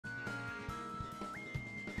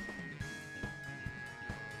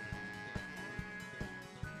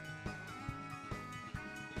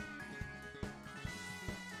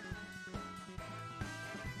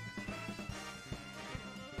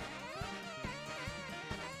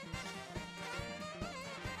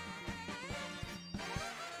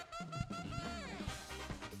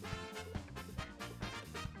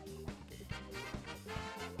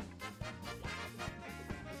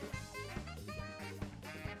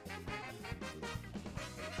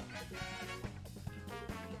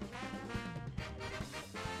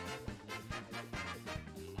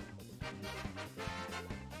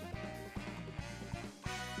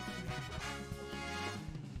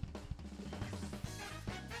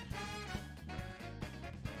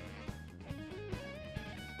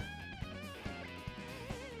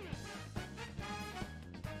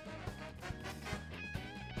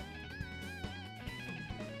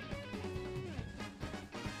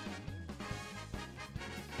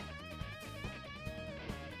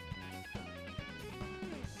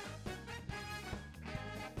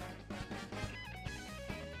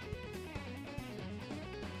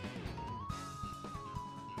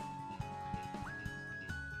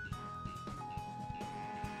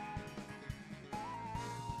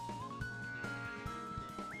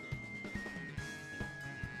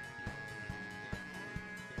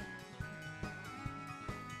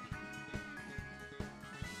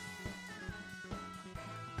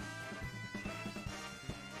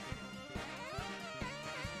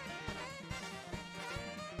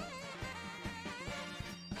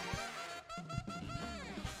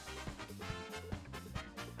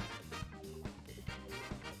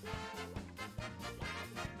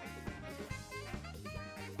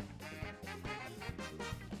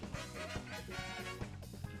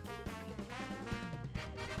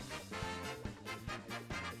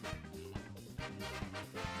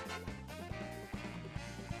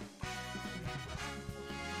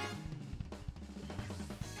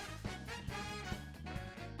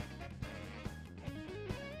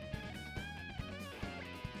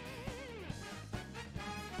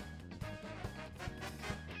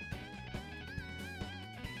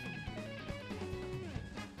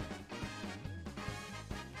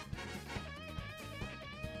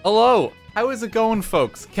Hello, how is it going,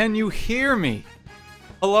 folks? Can you hear me?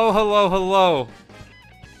 Hello, hello, hello.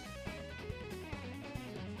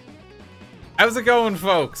 How's it going,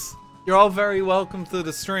 folks? You're all very welcome to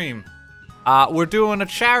the stream. We're doing a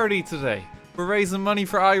charity today. We're raising money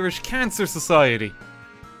for Irish Cancer Society.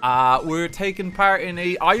 We're taking part in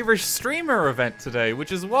a Irish streamer event today,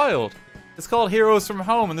 which is wild. It's called Heroes from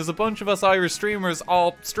Home, and there's a bunch of us Irish streamers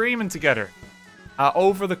all streaming together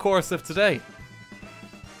over the course of today.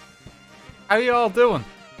 How are you all doing?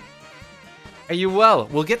 Are you well?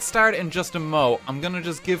 We'll get started in just a mo. I'm gonna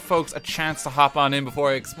just give folks a chance to hop on in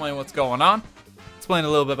before I explain what's going on. Explain a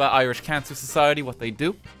little bit about Irish Cancer Society, what they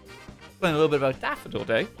do. Explain a little bit about Daffodil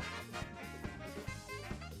Day.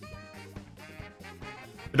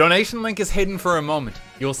 The donation link is hidden for a moment.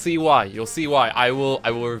 You'll see why. You'll see why. I will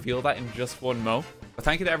reveal that in just one mo. But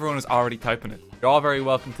thank you to everyone who's already typing it. You're all very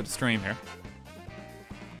welcome to the stream here.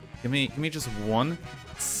 Give me just 1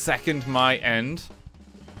 second my end.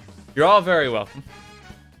 You're all very welcome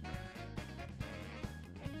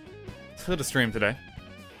to the stream today.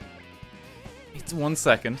 It's 1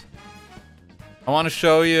 second. I want to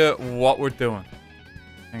show you what we're doing.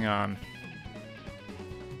 Hang on.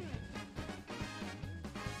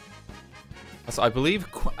 So I believe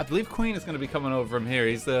Queen is going to be coming over from here.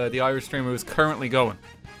 He's the Irish streamer who's currently going.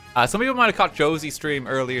 Some people might have caught Josie's stream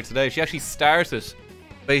earlier today. She actually started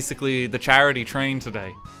basically the charity train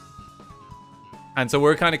today. And so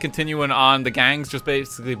we're kind of continuing on. The gang's just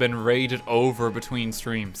basically been raided over between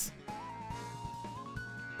streams.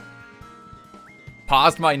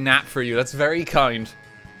 Paused my nap for you. That's very kind.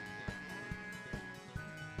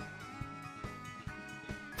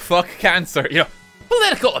 Fuck cancer. You know,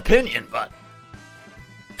 political opinion, but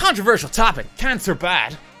controversial topic. Cancer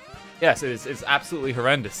bad. Yes, it's absolutely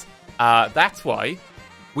horrendous. That's why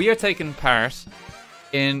we are taking part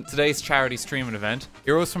in today's charity streaming event,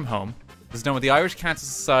 Heroes from Home. This is done with the Irish Cancer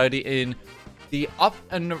Society in the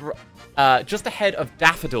just ahead of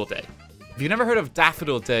Daffodil Day. If you've never heard of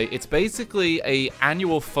Daffodil Day, it's basically an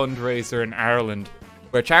annual fundraiser in Ireland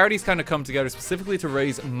where charities kind of come together specifically to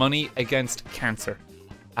raise money against cancer.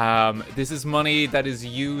 This is money that is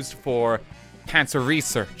used for cancer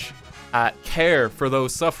research, care for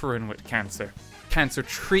those suffering with cancer, cancer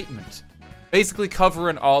treatment, basically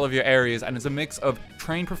covering all of your areas, and it's a mix of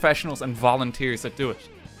trained professionals and volunteers that do it.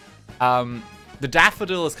 The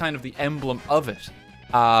daffodil is kind of the emblem of it,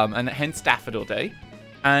 and hence Daffodil Day.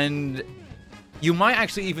 And you might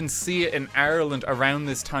actually even see it in Ireland around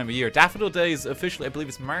this time of year. Daffodil Day is officially, I believe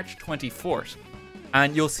it's March 24th.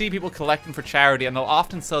 And you'll see people collecting for charity, and they'll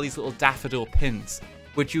often sell these little daffodil pins,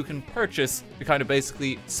 which you can purchase to kind of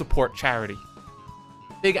basically support charity.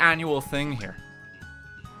 Big annual thing here.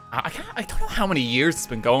 I don't know how many years it's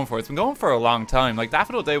been going for. It's been going for a long time. Like,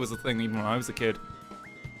 Daffodil Day was a thing even when I was a kid.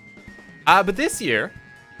 But this year,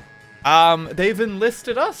 they've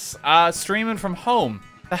enlisted us streaming from home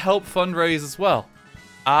to help fundraise as well,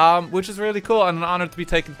 which is really cool and an honor to be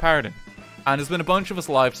taking part in. And there's been a bunch of us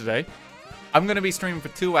live today. I'm going to be streaming for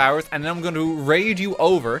 2 hours, and then I'm going to raid you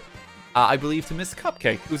over, I believe, to Miss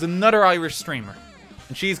Cupcake, who's another Irish streamer.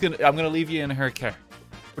 And I'm going to leave you in her care.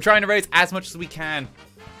 We're trying to raise as much as we can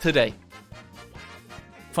today.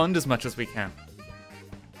 Fund as much as we can.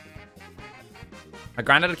 My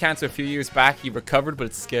granddad had cancer a few years back. He recovered, but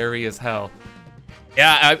it's scary as hell.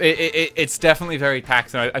 Yeah, it's definitely very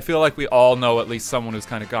taxing. I feel like we all know at least someone who's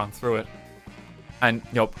kind of gone through it. And,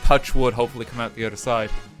 you know, touch wood, hopefully come out the other side.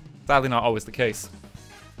 Sadly, not always the case.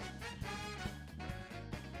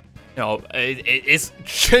 You know, it's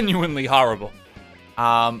genuinely horrible.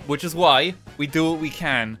 Which is why we do what we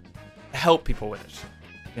can to help people with it.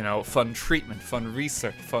 You know, fund treatment, fund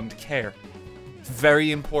research, fund care. It's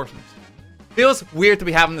very important. Feels weird to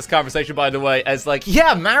be having this conversation, by the way, as like,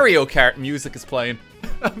 yeah, Mario Kart music is playing.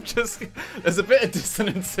 There's a bit of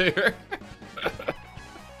dissonance here.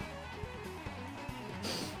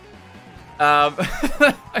 I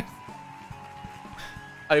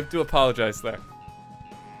do apologize there.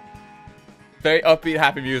 Very upbeat,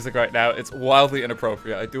 happy music right now. It's wildly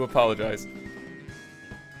inappropriate. I do apologize.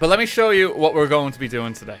 But let me show you what we're going to be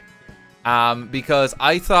doing today. Because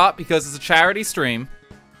it's a charity stream,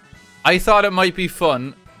 I thought it might be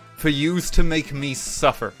fun for yous to make me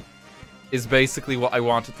suffer, is basically what I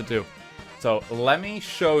wanted to do. So let me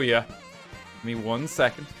show you. Give me 1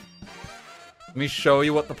 second. Let me show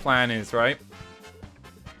you what the plan is, right?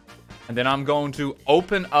 And then I'm going to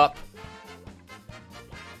open up.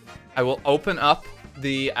 I will open up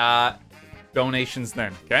the donations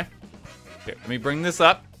then, okay? Here, let me bring this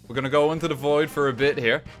up. We're going to go into the void for a bit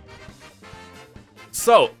here.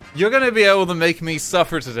 So, you're going to be able to make me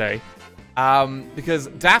suffer today Because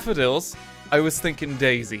daffodils, I was thinking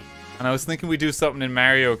Daisy. And I was thinking we do something in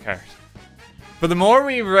Mario Kart. But the more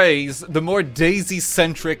we raise, the more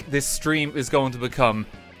Daisy-centric this stream is going to become,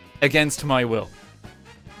 against my will.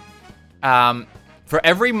 For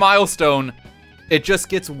every milestone, it just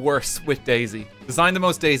gets worse with Daisy. Design the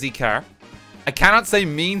most Daisy car. I cannot say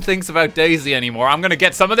mean things about Daisy anymore. I'm going to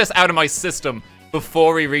get some of this out of my system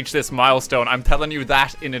before we reach this milestone. I'm telling you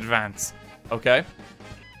that in advance. Okay?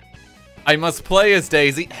 I must play as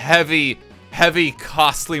Daisy. Heavy,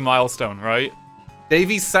 costly milestone, right?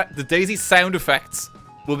 The Daisy sound effects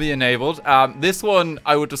will be enabled. This one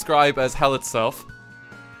I would describe as hell itself.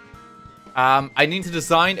 I need to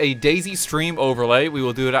design a Daisy stream overlay. We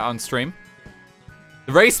will do that on stream.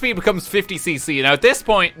 The race speed becomes 50cc. Now at this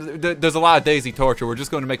point, there's a lot of Daisy torture. We're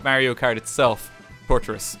just going to make Mario Kart itself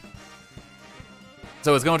torturous.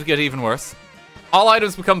 So it's going to get even worse. All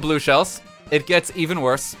items become blue shells. It gets even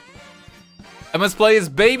worse. I must play as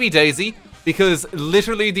Baby Daisy, because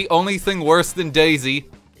literally the only thing worse than Daisy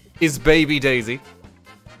is Baby Daisy.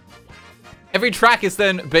 Every track is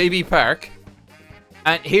then Baby Park.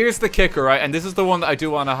 And here's the kicker, right? And this is the one that I do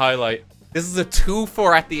want to highlight. This is a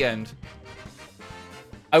 2-for at the end.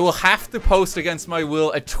 I will have to post against my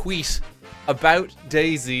will a tweet about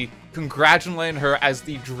Daisy, congratulating her as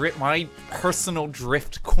my personal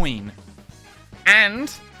drift queen. And,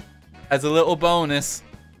 as a little bonus,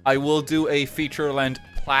 I will do a feature-length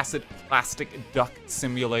plastic duck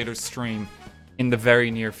simulator stream in the very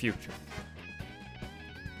near future.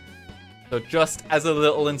 So just as a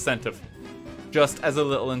little incentive. Just as a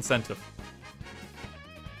little incentive.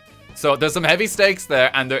 So there's some heavy stakes there,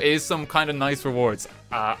 and there is some kind of nice rewards.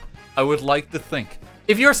 I would like to think.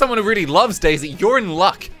 If you're someone who really loves Daisy, you're in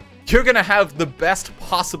luck. You're gonna have the best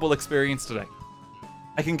possible experience today.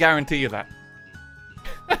 I can guarantee you that.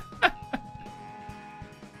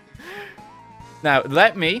 Now,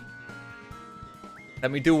 let me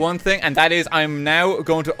do one thing, and that is I'm now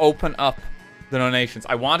going to open up the donations.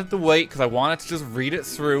 I wanted to wait because I wanted to just read it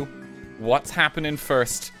through what's happening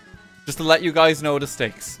first, just to let you guys know the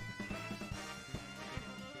stakes.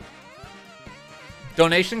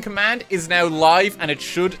 Donation command is now live, and it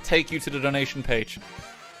should take you to the donation page.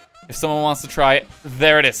 If someone wants to try it,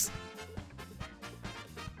 there it is.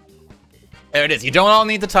 There it is. You don't all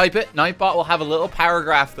need to type it. Nightbot will have a little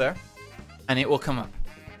paragraph there, and it will come up.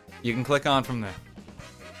 You can click on from there.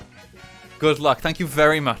 Good luck. Thank you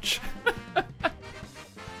very much.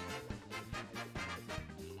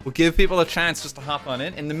 We'll give people a chance just to hop on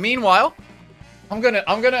in. In the meanwhile, I'm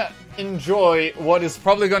gonna enjoy what is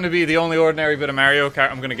probably going to be the only ordinary bit of Mario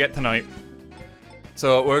Kart I'm gonna get tonight.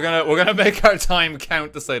 So we're gonna make our time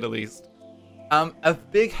count, to say the least. A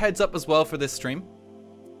big heads up as well for this stream.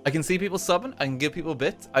 I can see people subbing. I can give people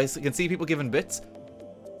bits. I can see people giving bits.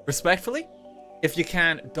 Respectfully, if you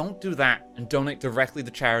can, don't do that and donate directly to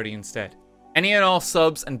charity instead. Any and all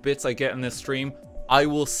subs and bits I get in this stream, I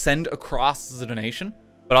will send across as a donation,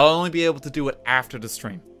 but I'll only be able to do it after the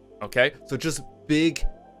stream. Okay? So just big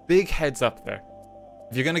heads up there.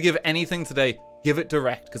 If you're gonna give anything today, give it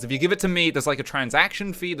direct. Because if you give it to me, there's like a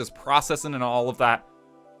transaction fee, there's processing and all of that.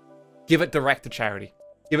 Give it direct to charity.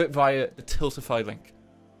 Give it via the Tiltify link.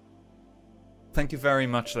 Thank you very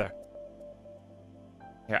much there.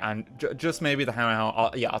 Yeah, and just maybe the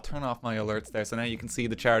I'll turn off my alerts there, so now you can see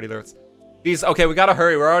the charity alerts. Jeez, okay, we gotta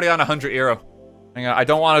hurry. We're already on €100. Hang on, I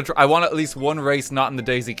don't want to. I want at least one race not in the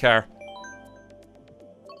Daisy car.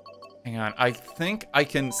 Hang on, I think I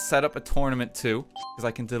can set up a tournament too, because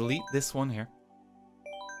I can delete this one here.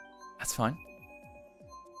 That's fine.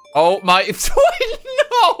 Oh my!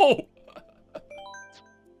 No!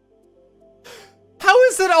 How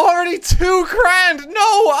is it already $2,000? No,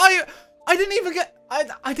 I didn't even get.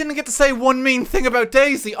 I didn't get to say one mean thing about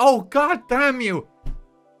Daisy. Oh, god damn you.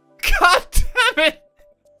 God damn it.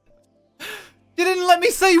 You didn't let me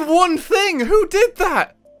say one thing. Who did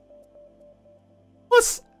that?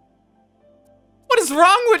 What is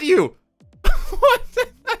wrong with you? What the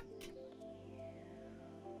heck?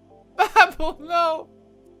 Babel, no.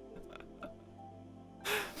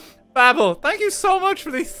 Babel, thank you so much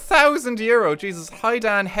for the €1,000. Jesus, hi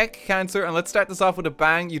Dan, heck cancer, and let's start this off with a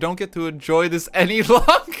bang. You don't get to enjoy this any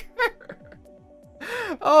longer.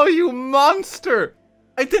 Oh, you monster.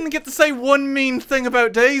 I didn't get to say one mean thing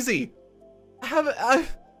about Daisy.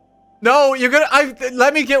 No, you're gonna,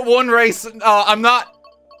 let me get one race. I'm not.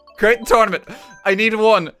 Create the tournament. I need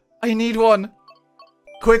one. I need one.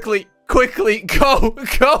 Quickly, quickly, go,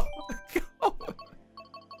 go, go.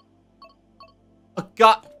 Oh,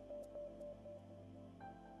 God.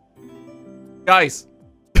 Guys.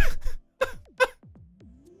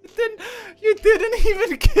 You didn't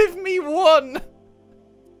even give me one.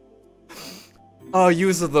 Oh,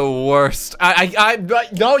 yous are the worst.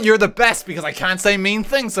 No, you're the best because I can't say mean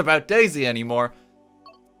things about Daisy anymore.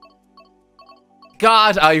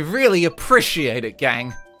 God, I really appreciate it,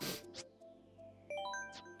 gang.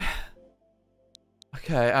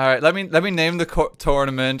 Okay, all right. Let me name the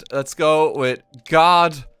tournament. Let's go with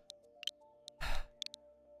God.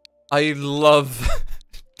 I love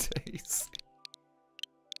Daisy.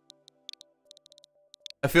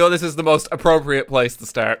 I feel this is the most appropriate place to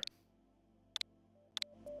start.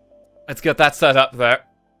 Let's get that set up there.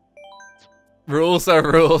 Rules are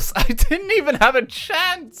rules. I didn't even have a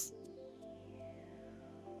chance.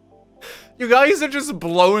 You guys are just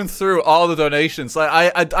blowing through all the donations.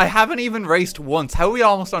 Like I haven't even raced once. How are we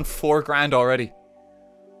almost on 4 grand already?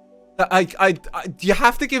 You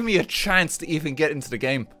have to give me a chance to even get into the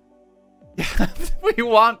game. We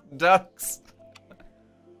want ducks.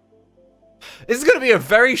 This is gonna be a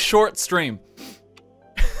very short stream.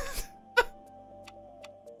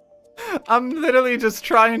 I'm literally just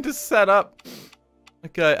trying to set up.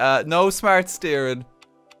 Okay, no smart steering.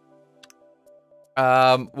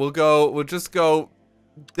 We'll just go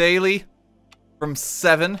daily from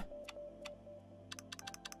 7.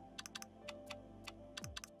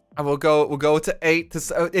 And we'll go to 8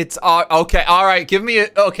 to it's okay, all right, give me a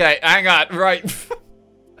okay, hang on, right.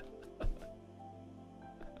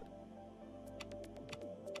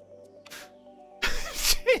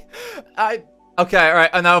 Okay, all right,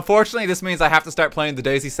 and now unfortunately this means I have to start playing the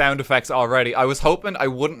Daisy sound effects already. I was hoping I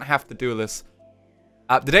wouldn't have to do this.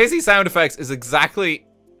 The Daisy sound effects is exactly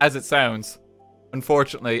as it sounds,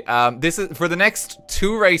 unfortunately. This is for the next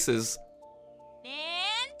 2 races.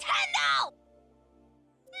 Nintendo!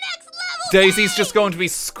 Next level! Daisy's just going to be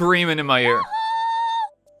screaming in my ear.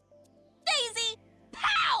 Daisy!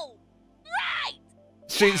 Pow! Right!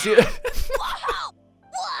 She Whoa!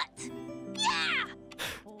 What? Yeah!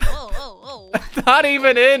 Whoa. Not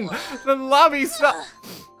even in the lobby stuff.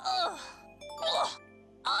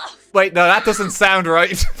 Wait, no, that doesn't sound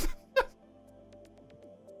right.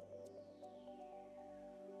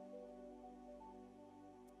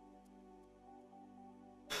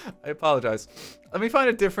 I apologize. Let me find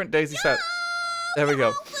a different Daisy sound. There we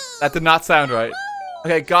go. That did not sound right.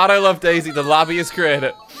 Okay, God, I love Daisy. The lobby is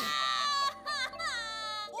created.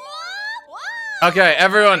 Okay,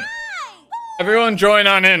 everyone join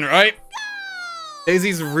on in, right?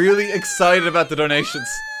 Daisy's really excited about the donations.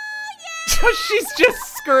 She's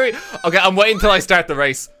just screaming. Okay, I'm waiting until I start the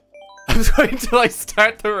race. I'm waiting until I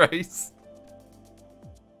start the race.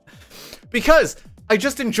 Because I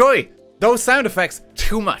just enjoy those sound effects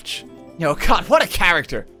too much. You know, God, what a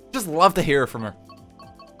character. Just love to hear from her.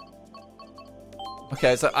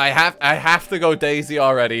 Okay, so I have to go Daisy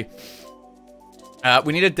already.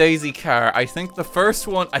 We need a Daisy car. I think the first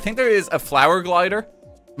one, I think there is a flower glider.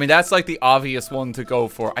 I mean, that's like the obvious one to go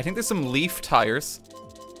for. I think there's some leaf tires.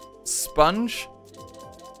 Sponge.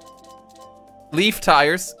 Leaf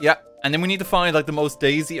tires. Yeah. And then we need to find like the most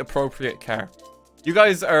Daisy appropriate car. You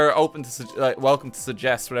guys are open to, welcome to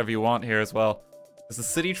suggest whatever you want here as well. There's the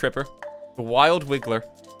City Tripper. The Wild Wiggler.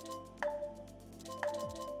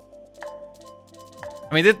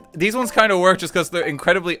 I mean, these ones kind of work just because they're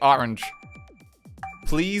incredibly orange.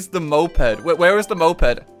 Please, the moped. Wait, where was the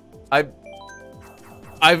moped? I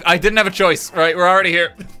didn't have a choice. Right, we're already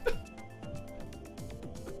here.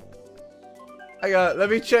 Let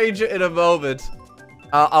me change it in a moment.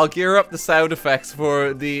 I'll gear up the sound effects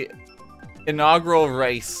for the inaugural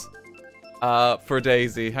race for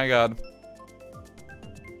Daisy. Hang on.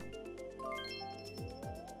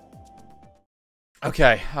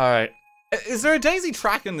 Okay, alright. Is there a Daisy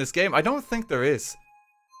track in this game? I don't think there is.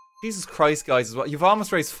 Jesus Christ, guys, as well. You've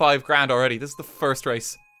almost raised 5 grand already. This is the first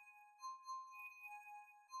race.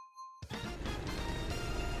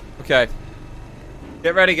 Okay.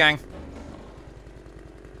 Get ready, gang.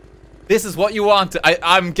 This is what you want.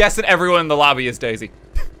 I'm guessing everyone in the lobby is Daisy.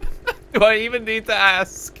 Do I even need to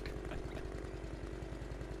ask?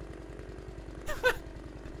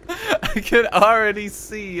 I can already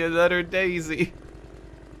see another Daisy.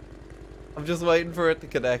 I'm just waiting for it to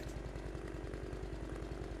connect.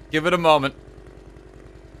 Give it a moment.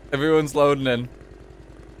 Everyone's loading in.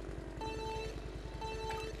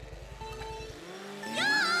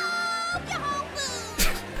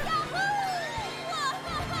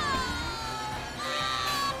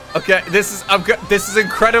 Okay, this is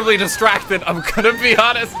incredibly distracting. I'm gonna be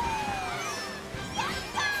honest.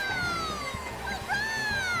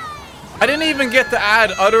 I didn't even get to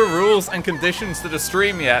add other rules and conditions to the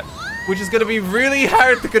stream yet, which is gonna be really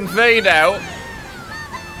hard to convey now.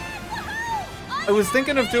 I was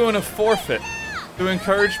thinking of doing a forfeit to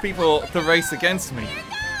encourage people to race against me.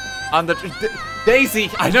 On the Daisy,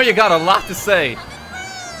 I know you got a lot to say,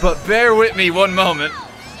 but bear with me one moment.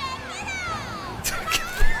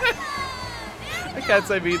 I can't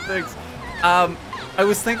say mean things. I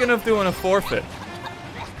was thinking of doing a forfeit.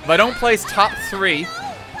 If I don't place top 3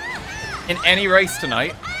 in any race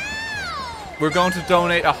tonight, we're going to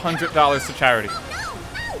donate $100 to charity.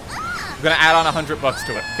 We're gonna add on $100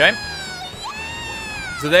 to it, okay?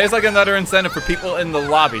 So there's like another incentive for people in the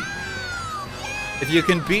lobby. If you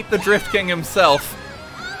can beat the Drift King himself,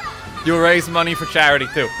 you'll raise money for charity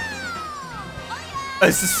too.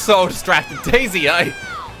 This is so distracting. Daisy, I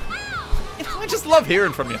just love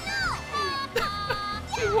hearing from you.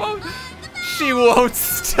 She won't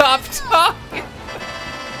stop talking.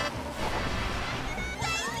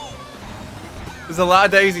 There's a lot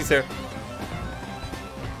of daisies here.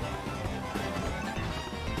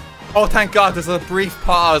 Oh, thank God, there's a brief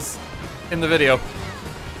pause in the video.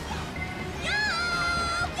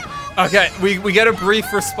 Okay, we get a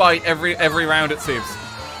brief respite every round, it seems.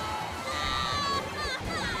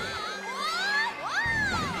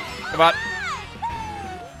 Come on.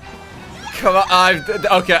 Come on,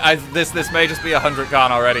 okay, this may just be 100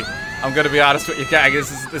 gone already. I'm gonna be honest with you, gang,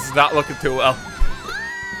 this is not looking too well.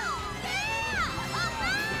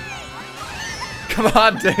 Come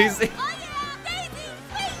on, Daisy.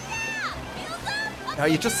 Oh,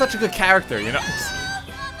 you're just such a good character, you know?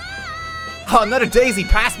 Oh, another Daisy,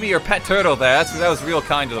 pass me your pet turtle there. That was real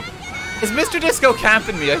kind of him. Is Mr. Disco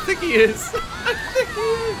camping me? I think he is. I think he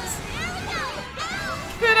is.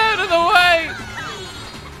 Get out of the way!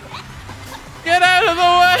 Get out of the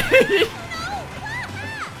way!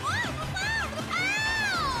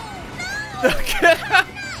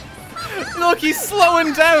 Look, he's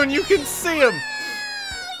slowing down. You can see him.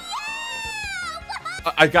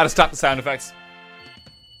 I gotta stop the sound effects.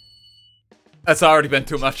 That's already been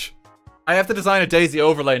too much. I have to design a Daisy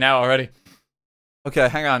overlay now already. Okay,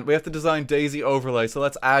 hang on. We have to design Daisy overlay, so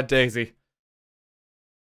let's add Daisy.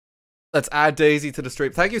 Let's add Daisy to the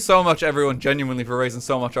stream. Thank you so much, everyone, genuinely, for raising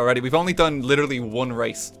so much already. We've only done literally one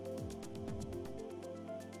race.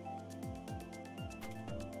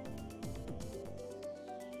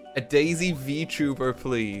 A Daisy VTuber,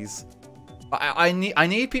 please. I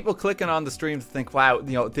need people clicking on the stream to think, wow,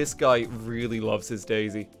 you know, this guy really loves his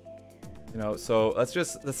Daisy. You know, so let's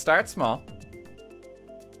start small.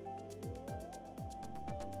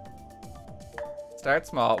 Start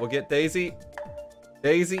small. We'll get Daisy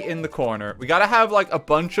in the corner. We gotta have like a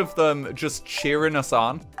bunch of them just cheering us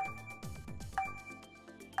on.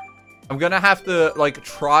 I'm gonna have to like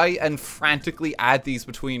try and frantically add these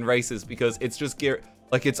between races because it's just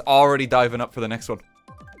like it's already diving up for the next one.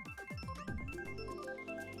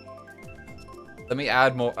 Let me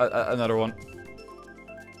add more another one.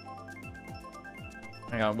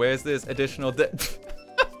 Hang on, where's this additional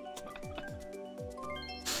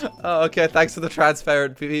oh, okay, thanks for the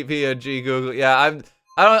transparent PNG, Google. Yeah,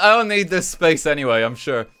 I don't need this space anyway, I'm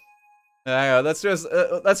sure. Hang on, let's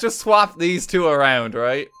just swap these two around,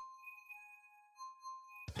 right?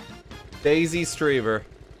 Daisy Streaver.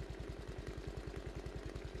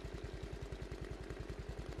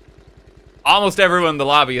 Almost everyone in the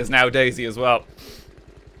lobby is now Daisy as well.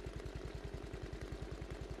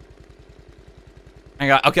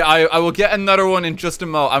 Hang on. Okay, I will get another one in just a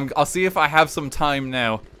mo. I'll see if I have some time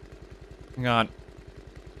now. Hang on.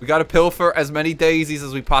 We gotta pilfer as many daisies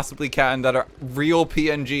as we possibly can that are real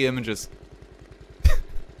PNG images.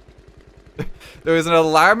 There is an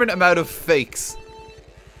alarming amount of fakes.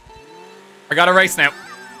 I got a race now.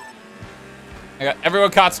 I got everyone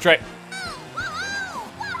concentrate.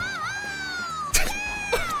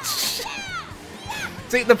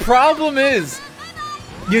 See, the problem is,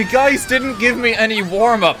 you guys didn't give me any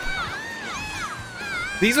warm-up.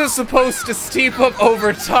 These are supposed to steep up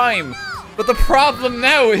over time, but the problem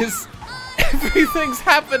now is everything's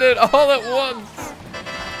happening all at once.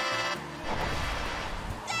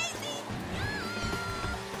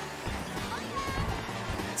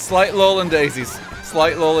 Slight lull in daisies.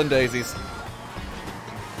 Slight lull in daisies.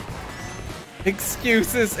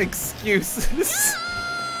 Excuses, excuses.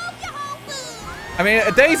 I mean,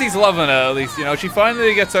 Daisy's loving it, at least, you know. She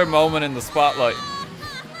finally gets her moment in the spotlight.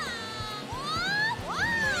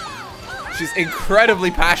 She's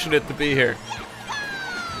incredibly passionate to be here.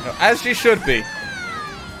 You know, as she should be.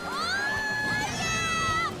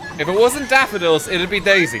 If it wasn't daffodils, it'd be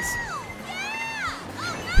daisies.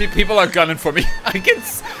 People are gunning for me. I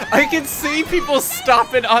can see people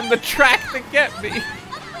stopping on the track to get me.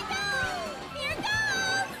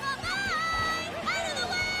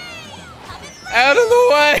 Out of the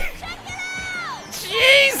way!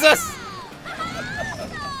 Jesus!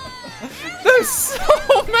 There's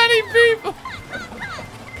so many people!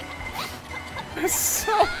 There's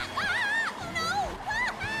so...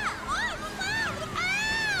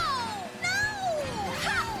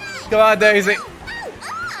 Come on, Daisy.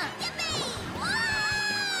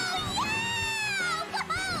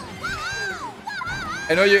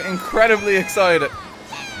 I know you're incredibly excited.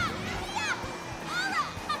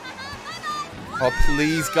 Oh,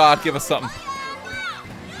 please, God, give us something.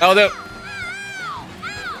 Oh, no.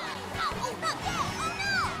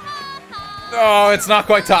 Oh, it's not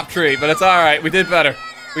quite top 3, but it's alright. We did better.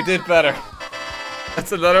 We did better.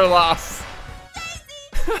 That's another loss.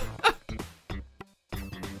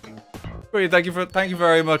 Wait, thank you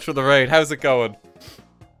very much for the raid. How's it going?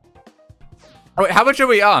 Oh, wait, how much are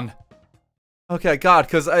we on? Okay, God,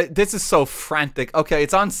 because this is so frantic. Okay,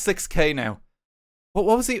 it's on 6K now. What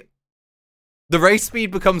was he? The race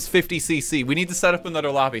speed becomes 50cc. We need to set up another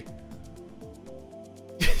lobby.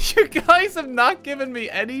 You guys have not given me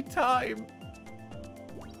any time.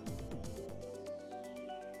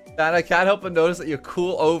 And I can't help but notice that your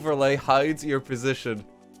cool overlay hides your position.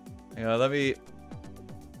 You know, let me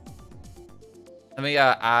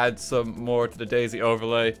add some more to the Daisy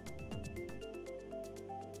overlay.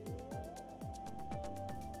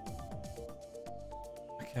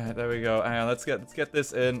 Okay, there we go. Hang on, let's get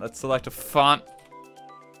this in. Let's select a font.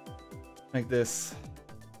 Make this.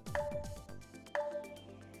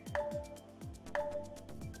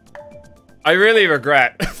 I really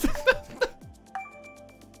regret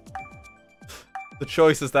the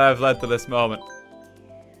choices that have led to this moment.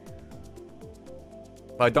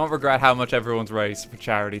 But I don't regret how much everyone's raised for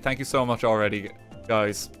charity. Thank you so much already,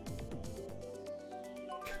 guys.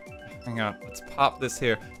 Hang on, let's pop this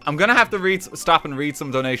here. I'm gonna have to stop and read some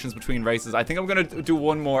donations between races. I think I'm gonna do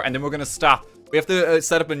one more and then we're gonna stop. We have to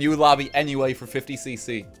set up a new lobby anyway for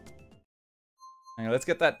 50cc. Hang on, let's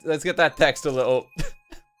get that text a little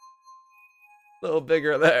little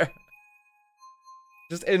bigger there.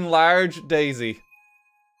 Just enlarge Daisy.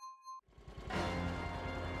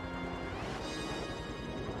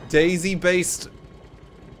 Daisy-based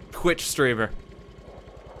Twitch streamer.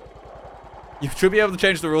 You should be able to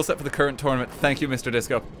change the rule set for the current tournament. Thank you, Mr.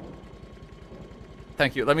 Disco.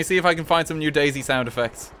 Thank you. Let me see if I can find some new Daisy sound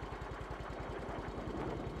effects.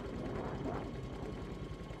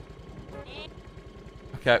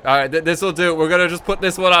 Okay, alright, this will do. We're gonna just put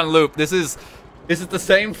this one on loop. This is the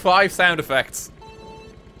same 5 sound effects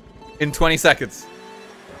in 20 seconds.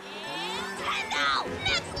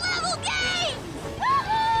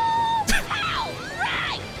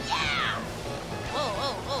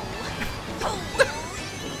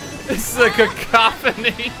 This is a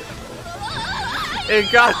cacophony.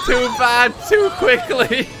 It got too bad too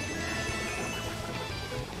quickly.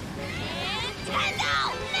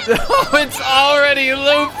 Oh, it's already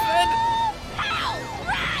looping.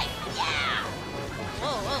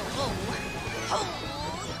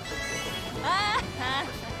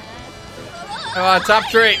 Come on, top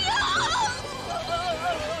 3.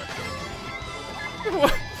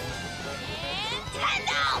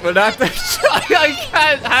 But not the I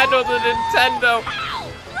can't handle the Nintendo.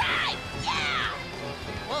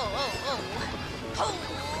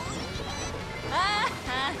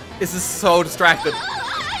 This is so distracted.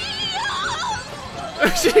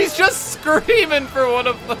 She's just screaming for one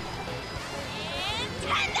of them.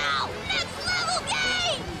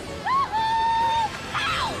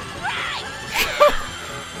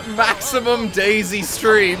 Maximum Daisy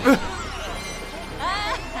stream.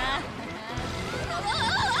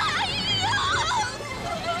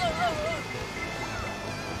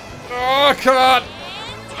 Oh, come on!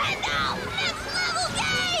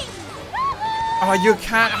 Oh, you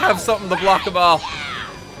can't have something to block them all.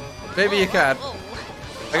 Maybe you can.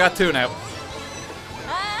 I got 2 now.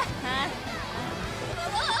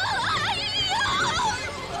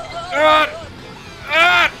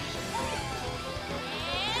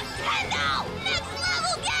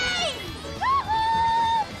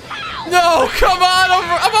 No, come on!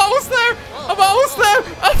 I'm almost there! I'm almost there!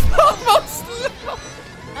 I'm almost there!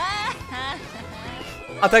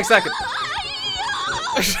 I'll take second.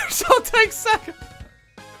 I'll take second.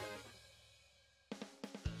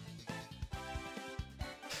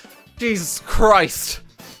 Jesus Christ.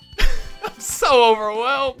 I'm so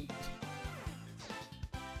overwhelmed.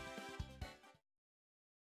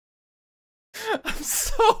 I'm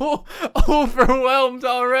so overwhelmed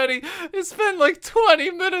already. It's been like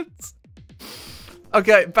 20 minutes.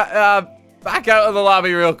 Okay, back out of the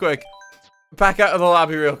lobby real quick. Back out of the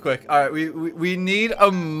lobby real quick. Alright, we need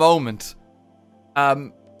a moment.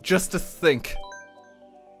 Just to think.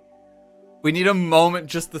 We need a moment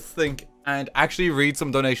just to think and actually read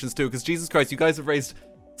some donations too, because Jesus Christ, you guys have raised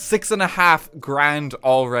 6.5 grand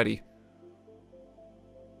already.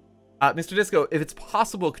 Mr. Disco, if it's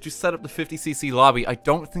possible, could you set up the 50cc lobby? I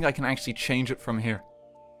don't think I can actually change it from here.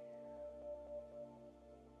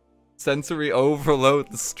 Sensory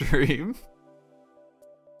overload the stream.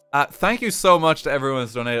 Thank you so much to everyone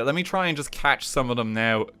who's donated. Let me try and just catch some of them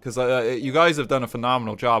now, because you guys have done a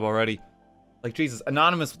phenomenal job already. Like, Jesus.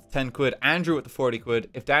 Anonymous with the 10 quid. Andrew with the 40 quid.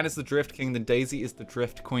 If Dan is the Drift King, then Daisy is the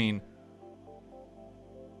Drift Queen.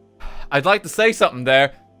 I'd like to say something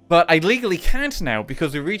there, but I legally can't now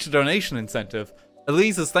because we reached a donation incentive.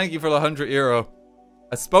 Elisa's, thank you for the 100 euro.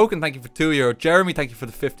 Spoken, thank you for 2 euro. Jeremy, thank you for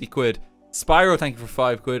the 50 quid. Spyro, thank you for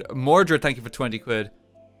 5 quid. Mordred, thank you for 20 quid.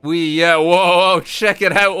 Whoa, check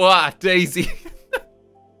it out, what? Daisy.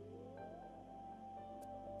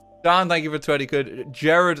 Don, thank you for 20 quid.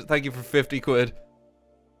 Jared, thank you for 50 quid.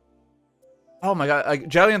 Oh my god.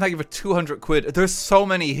 Jellian, thank you for 200 quid. There's so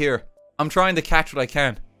many here. I'm trying to catch what I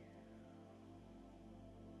can.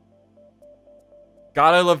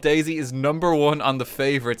 God, I Love Daisy is #1 on the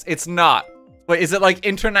favorites. It's not. Wait, is it like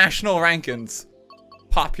international rankings?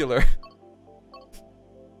 Popular.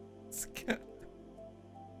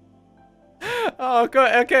 Oh,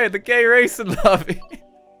 god. Okay, the gay racing lobby.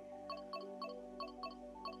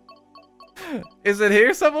 Is it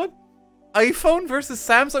here, someone? iPhone versus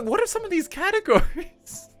Samsung? What are some of these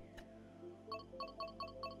categories?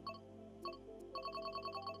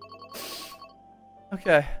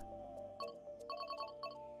 Okay.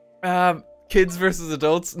 Kids versus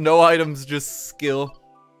adults. No items, just skill.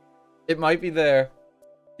 It might be there.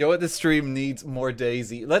 Yo, this stream needs more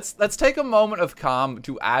Daisy. Let's take a moment of calm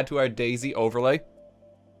to add to our Daisy overlay.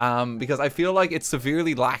 Because I feel like it's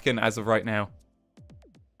severely lacking as of right now.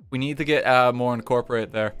 We need to get more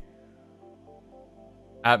incorporated there.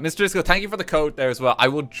 Mr. Disco, thank you for the code there as well. I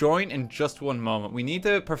will join in just one moment. We need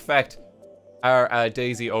to perfect our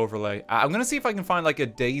Daisy overlay. I'm going to see if I can find like a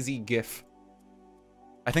Daisy GIF.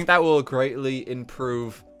 I think that will greatly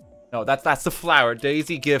improve. No, that's the flower.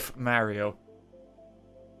 Daisy GIF Mario.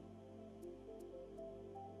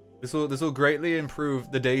 This will greatly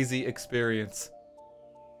improve the Daisy experience.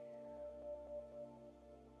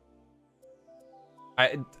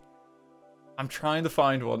 I'm trying to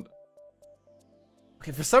find one.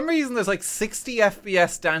 Okay, for some reason there's like 60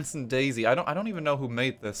 FPS dancing Daisy. I don't even know who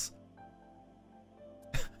made this.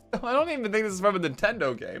 I don't even think this is from a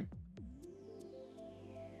Nintendo game.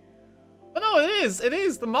 Oh no, it is. It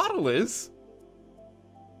is. The model is.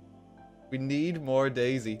 We need more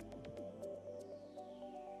Daisy.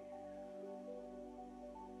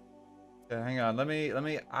 Okay, hang on. Let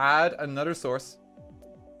me add another source.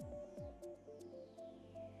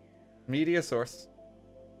 Media source.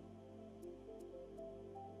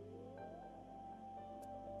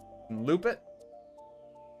 Loop it.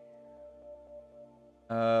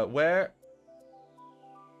 Where?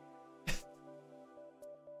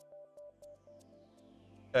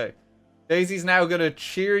 Okay. Daisy's now gonna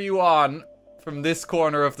cheer you on from this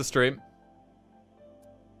corner of the stream.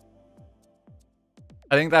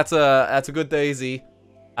 I think that's a good Daisy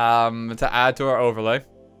to add to our overlay.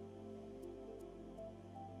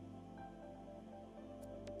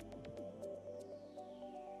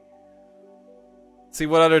 See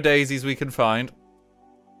what other Daisies we can find.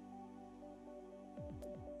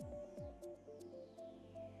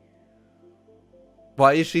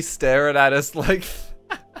 Why is she staring at us like...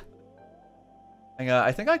 Hang on,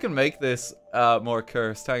 I think I can make this more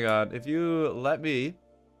cursed. Hang on, if you let me...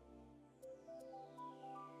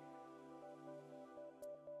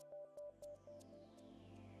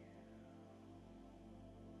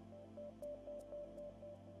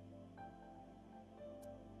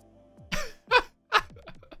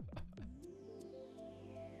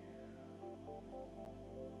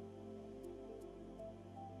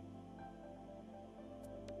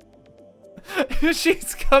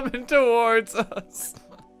 She's coming towards us.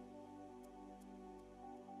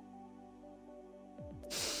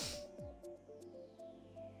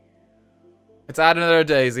 Let's add another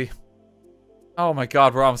Daisy. Oh my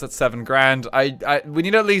god, we're almost at 7 grand. We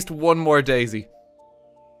need at least one more Daisy.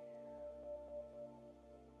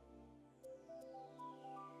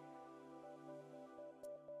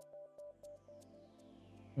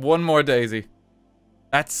 One more Daisy.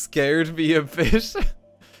 That scared me a bit.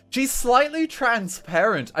 She's slightly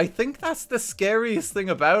transparent. I think that's the scariest thing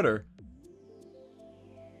about her.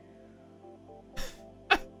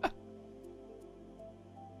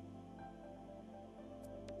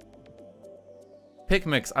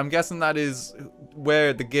 Picmix. I'm guessing that is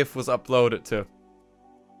where the GIF was uploaded to.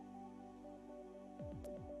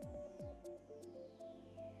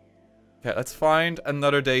 Okay, let's find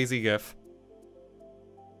another Daisy gif.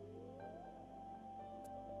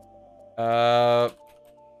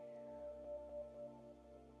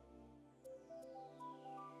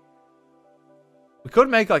 We could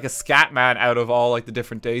make like a scat man out of all like the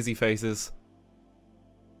different Daisy faces.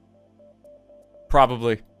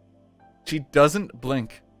 Probably. She doesn't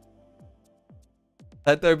blink.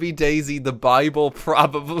 Let there be Daisy, the Bible,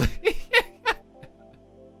 probably.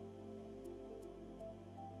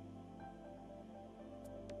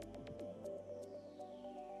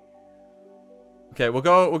 Okay, we'll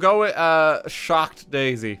go with shocked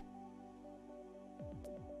Daisy.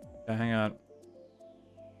 Okay, hang on.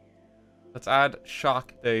 Let's add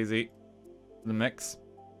shock Daisy to the mix.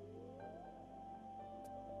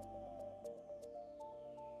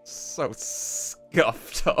 So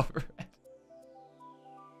scuffed already.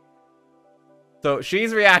 So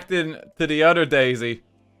she's reacting to the other Daisy.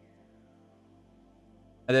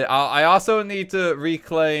 And then I also need to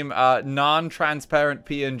reclaim non-transparent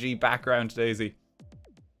PNG background Daisy.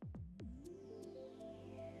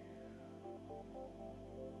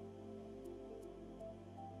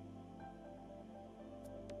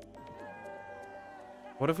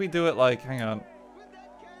 What if we do it like, hang on.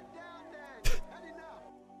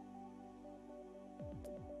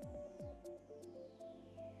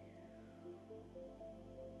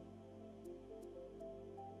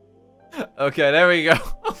 Okay, there we go.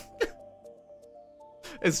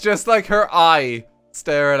 It's just like her eye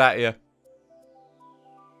staring at you.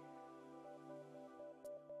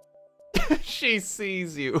 She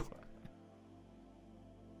sees you.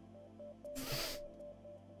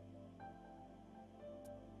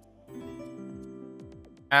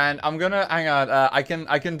 And I'm gonna hang on. I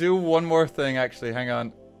can do one more thing actually. Hang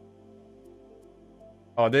on.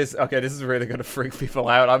 Oh, this is really gonna freak people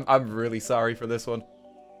out. I'm really sorry for this one.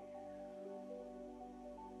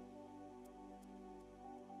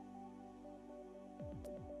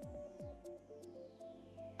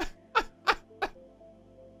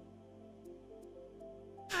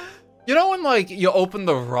 You know when, like, you open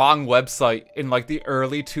the wrong website in, like, the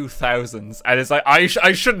early 2000s, and it's like, I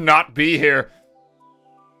should not be here.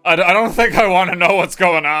 I don't think I want to know what's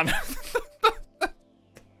going on.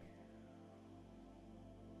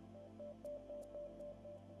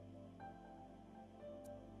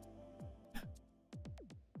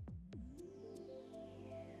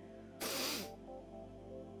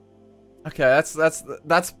 Okay,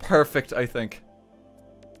 that's perfect, I think.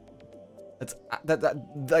 It's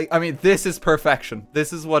I mean, this is perfection.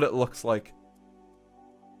 This is what it looks like.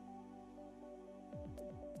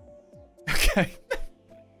 Okay.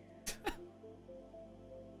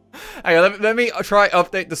 Hang on, let me try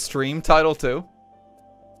update the stream title too.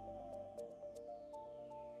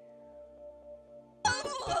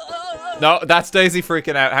 No, that's Daisy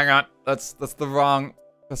freaking out. Hang on. That's the wrong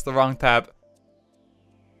tab.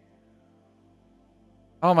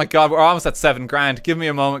 Oh my god, we're almost at 7 grand. Give me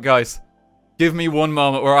a moment, guys. Give me one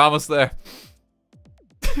moment. We're almost there.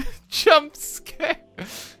 Jump scare.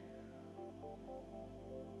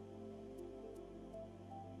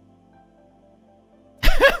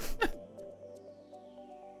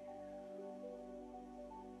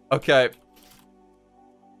 Okay.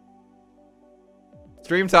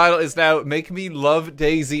 Stream title is now Make Me Love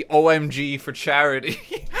Daisy OMG for charity.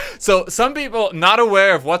 So some people not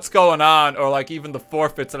aware of what's going on, or like even the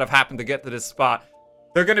forfeits that have happened to get to this spot,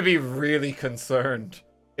 they're gonna be really concerned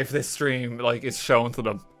if this stream like is shown to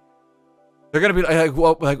them. They're gonna be like,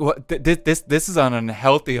 what? This is an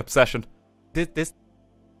unhealthy obsession. This.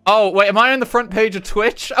 Oh wait, am I on the front page of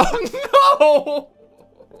Twitch? Oh no!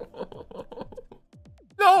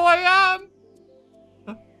 No, I am.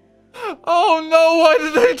 Oh no! Why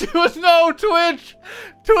did they do it? No, Twitch!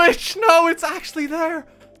 Twitch! No, it's actually there.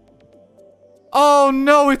 Oh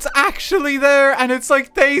no, it's actually there, and it's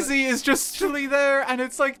like Daisy is just actually there, and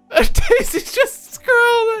it's like Daisy's just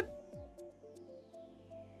scrolling.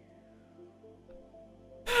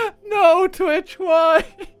 No, Twitch, why?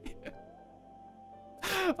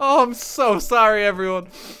 Oh, I'm so sorry, everyone.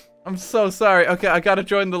 I'm so sorry. Okay, I gotta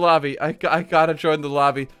join the lobby. I gotta join the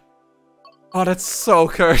lobby. Oh, that's so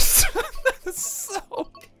cursed. That's so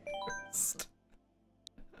cursed.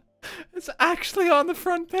 It's actually on the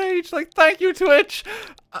front page. Like, thank you, Twitch.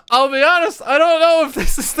 I'll be honest, I don't know if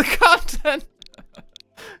this is the content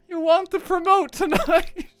you want to promote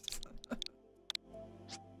tonight.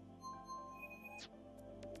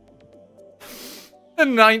 The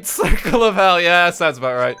 9th circle of hell. Yeah, that sounds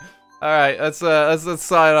about right. All right, let's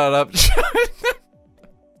sign on up.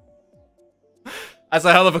 That's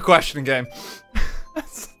a hell of a question game.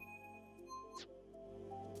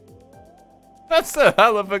 That's a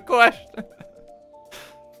hell of a question.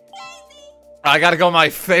 I gotta go my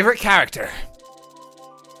favorite character.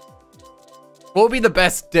 What would be the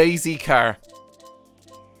best Daisy car?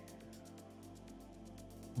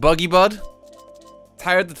 Buggy Bud? It's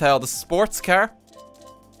hard to tell. The sports car?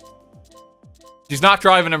 She's not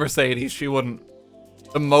driving a Mercedes. She wouldn't.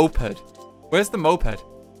 The moped. Where's the moped?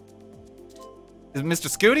 Is it Mr.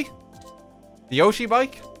 Scooty? The Yoshi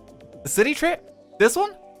bike? The city trip? This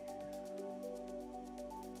one?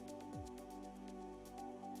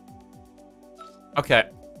 Okay.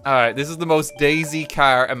 Alright, this is the most Daisy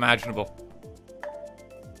car imaginable.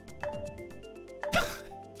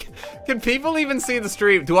 Can people even see the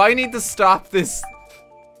stream? Do I need to stop this?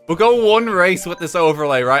 We'll go one race with this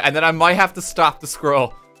overlay, right? And then I might have to stop the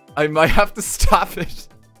scroll. I might have to stop it.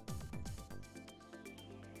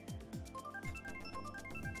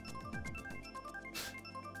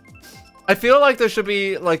 I feel like there should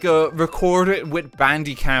be like a record it with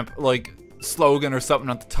Bandicamp like slogan or something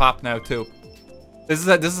on the top now too. This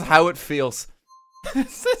is how it feels.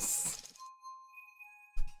 This is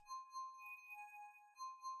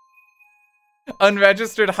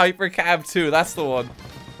unregistered hypercab 2. That's the one.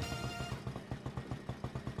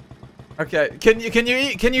 Okay,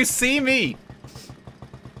 can you see me?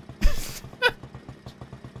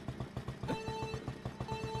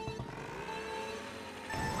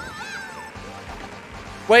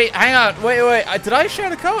 Wait, hang on. Wait. Did I share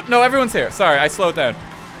the code? No, everyone's here. Sorry, I slowed down.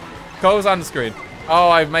 Code's on the screen. Oh,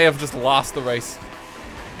 I may have just lost the race.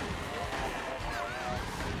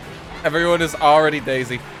 Everyone is already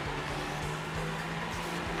Daisy.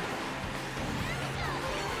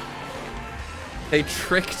 They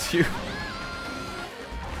tricked you.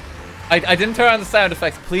 I didn't turn on the sound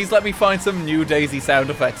effects. Please let me find some new Daisy sound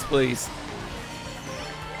effects, please.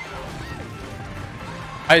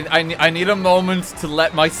 I need a moment to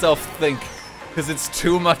let myself think, because it's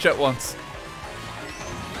too much at once.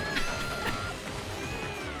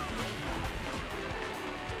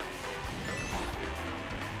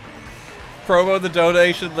 Promo the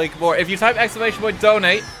donation link more. If you type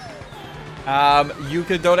 !donate, you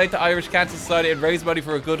can donate to Irish Cancer Society and raise money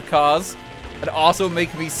for a good cause, and also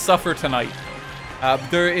make me suffer tonight. I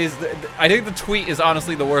think the tweet is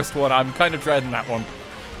honestly the worst one. I'm kind of dreading that one.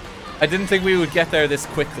 I didn't think we would get there this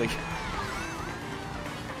quickly.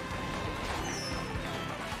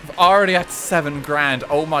 I'm already at 7 grand.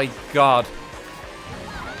 Oh my god.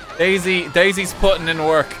 Daisy's putting in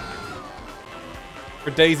work for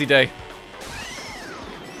Daisy Day.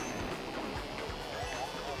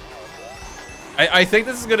 I think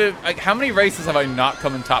this is gonna, like, how many races have I not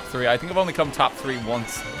come in top 3? I think I've only come top 3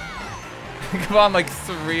 once. I think I'm on like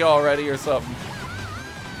 3 already or something.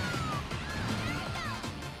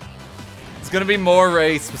 It's gonna be more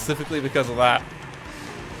race specifically because of that.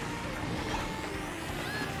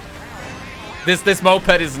 This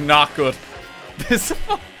moped is not good. This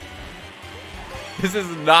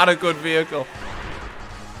is not a good vehicle.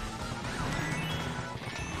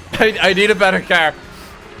 I need a better car.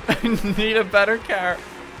 I need a better car.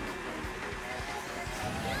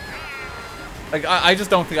 Like, I just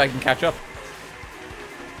don't think I can catch up.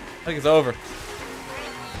 I think it's over.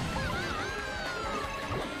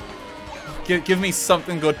 Give me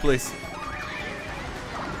something good, please.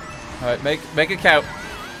 Alright, make it count.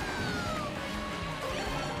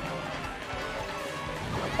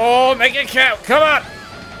 Oh, make it count! Come on!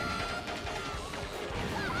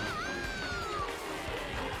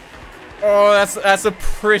 Oh, that's a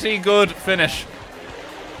pretty good finish.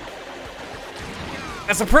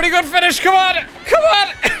 That's a pretty good finish. Come on! Come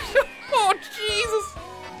on! Oh, Jesus!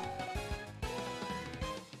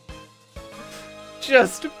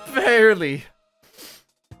 Just barely.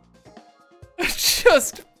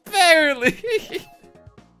 Just barely.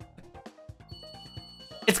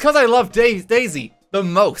 It's because I love Daisy the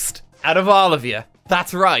most out of all of you.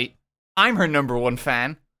 That's right. I'm her #1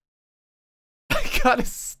 fan. I gotta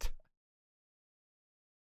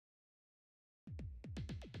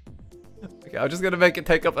Okay, I'm just gonna make it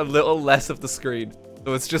take up a little less of the screen.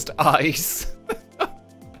 So it's just eyes.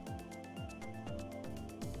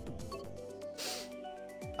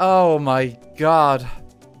 Oh my god.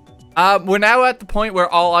 We're now at the point where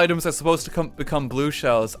all items are supposed to become blue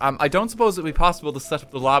shells. I don't suppose it would be possible to set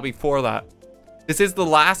up the lobby for that. This is the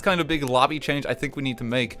last kind of big lobby change I think we need to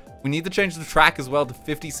make. We need to change the track as well to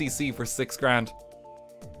 50cc for 6 grand.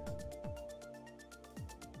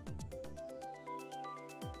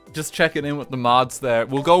 Just checking in with the mods there.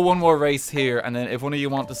 We'll go one more race here, and then if one of you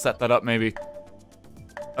want to set that up, maybe.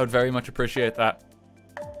 I would very much appreciate that.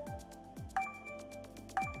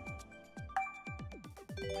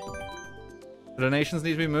 The donations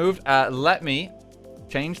need to be moved. Let me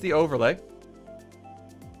change the overlay.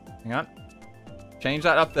 Hang on. Change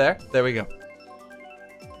that up there. There we go.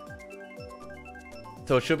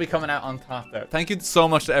 So it should be coming out on top there. Thank you so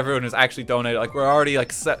much to everyone who's actually donated. Like, we're already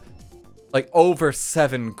like over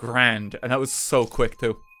 7 grand, and that was so quick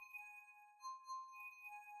too.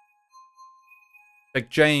 Like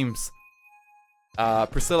James,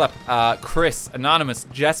 Priscilla, Chris, Anonymous,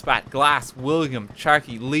 Jessbat, Glass, William,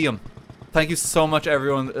 Charky, Liam. Thank you so much,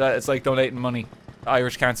 everyone. It's like donating money to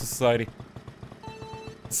Irish Cancer Society.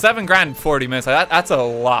 7 grand in 40 minutes. That's a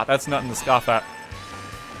lot. That's nothing to scoff at.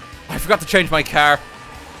 I forgot to change my car.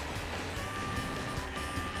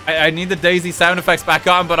 I need the Daisy sound effects back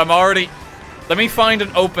on, but I'm already... Let me find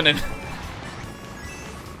an opening.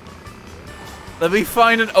 Let me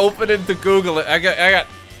find an opening to Google it. I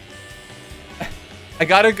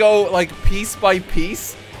gotta go, like, piece by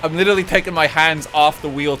piece. I'm literally taking my hands off the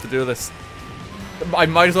wheel to do this. I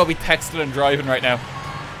might as well be texting and driving right now.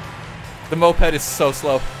 The moped is so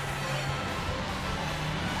slow.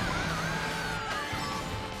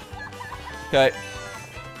 Okay.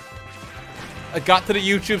 I got to the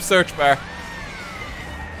YouTube search bar.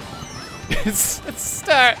 It's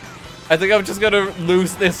start. I think I'm just gonna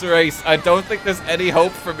lose this race. I don't think there's any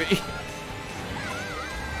hope for me.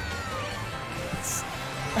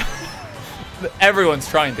 Everyone's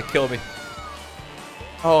trying to kill me.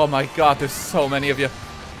 Oh my god, there's so many of you.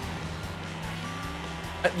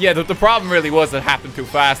 Yeah, the problem really was it happened too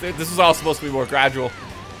fast. This was all supposed to be more gradual.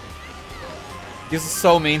 This is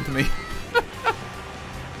so mean to me.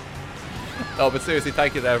 No, but seriously,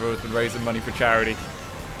 thank you to everyone who's been raising money for charity.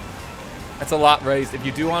 That's a lot raised. If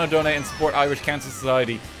you do want to donate and support Irish Cancer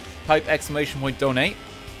Society, type !donate.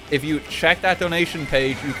 If you check that donation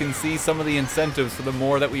page, you can see some of the incentives for the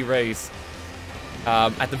more that we raise.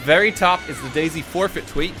 At the very top is the Daisy forfeit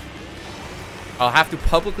tweet. I'll have to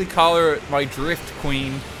publicly call her my drift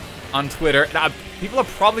queen on Twitter. Now, people are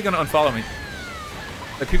probably going to unfollow me.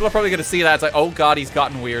 Like, people are probably going to see that. It's like, oh god, he's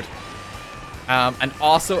gotten weird. And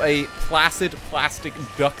also a Placid Plastic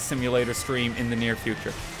Duck Simulator stream in the near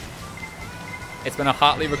future. It's been a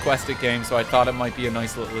hotly requested game, so I thought it might be a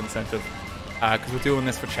nice little incentive. Because we're doing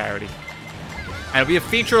this for charity. And it'll be a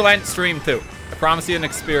feature-length stream too. I promise you an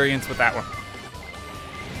experience with that one.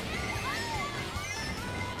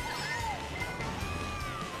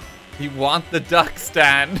 You want the duck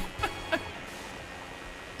stand.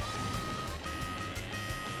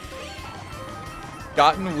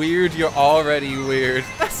 Gotten weird, you're already weird.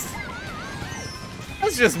 That's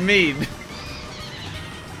just mean.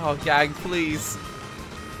 Oh, gang, please.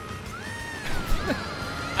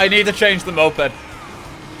 I need to change the moped.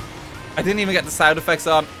 I didn't even get the sound effects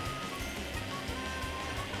on.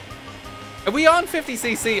 Are we on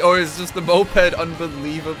 50cc or is just the moped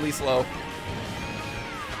unbelievably slow?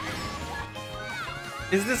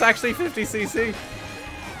 Is this actually 50cc?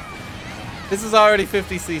 This is already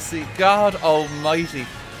 50cc. God almighty.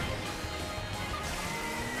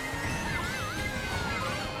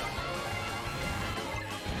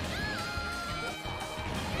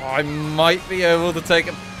 Oh, I might be able to take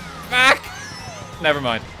it back. Never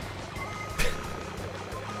mind.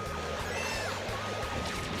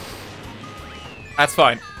 That's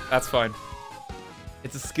fine. That's fine.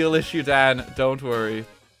 It's a skill issue, Dan. Don't worry.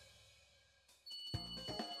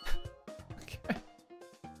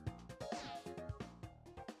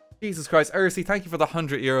 Jesus Christ, Ursi, thank you for the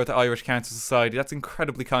 €100 to Irish Cancer Society. That's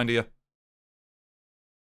incredibly kind of you.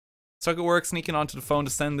 Stuck at work, sneaking onto the phone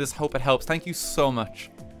to send this. Hope it helps. Thank you so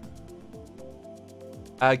much.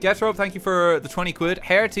 Getrope, thank you for the 20 quid.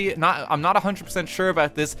 Hairty, I'm not 100% sure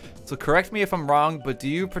about this, so correct me if I'm wrong, but do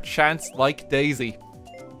you perchance like Daisy?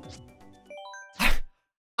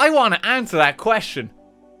 I want to answer that question.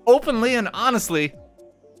 Openly and honestly.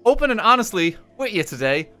 Open and honestly with you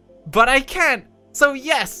today, but I can't. So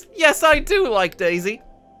yes, I do like Daisy.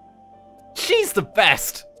 She's the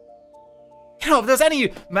best. You know, if there's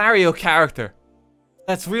any Mario character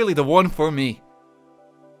that's really the one for me,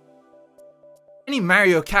 any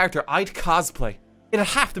Mario character I'd cosplay, it'd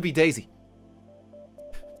have to be Daisy.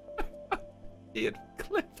 Ian,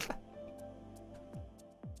 clip that.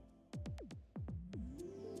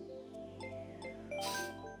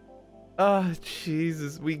 Oh,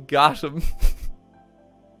 Jesus, we got him.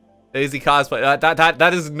 Daisy cosplay.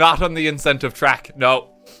 That is not on the incentive track.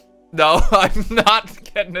 No. No, I'm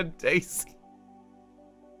not getting a Daisy.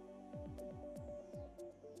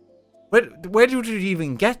 Where did you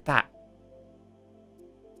even get that?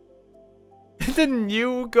 The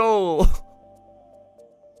new goal.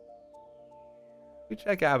 We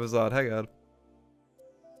check Amazon. Hang on.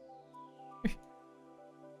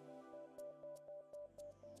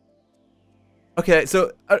 Okay,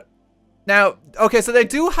 so now, okay, so they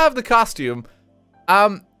do have the costume.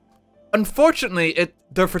 Unfortunately,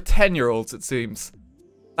 they're for 10-year-olds, it seems.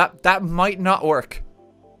 That might not work.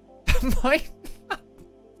 That might.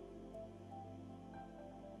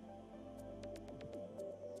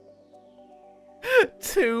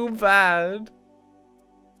 Too bad.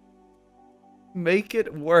 Make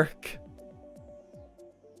it work.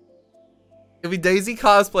 It'll be Daisy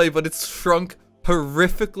cosplay, but it's shrunk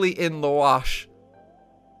horrifically in the wash.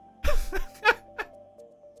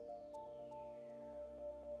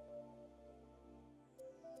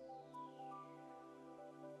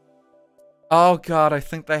 Oh god, I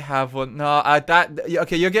think they have one. No,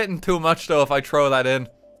 okay, you're getting too much though if I throw that in.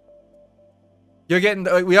 You're getting,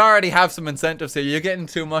 we already have some incentives here. You're getting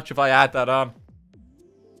too much if I add that on.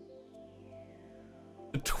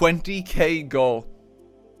 The 20k goal.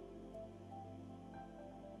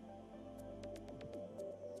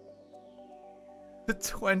 The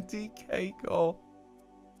 20k goal.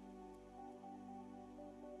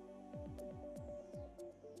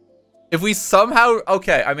 If we somehow,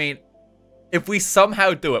 okay, I mean, if we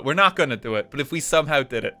somehow do it, we're not gonna do it, but if we somehow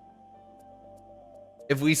did it.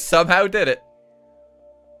 If we somehow did it,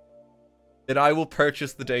 then I will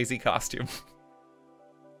purchase the Daisy costume.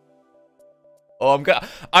 Oh,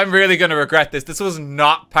 I'm really gonna regret this. This was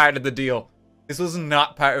not part of the deal. This was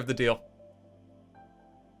not part of the deal.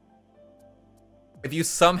 If you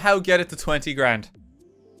somehow get it to 20 grand,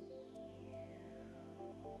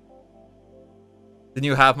 then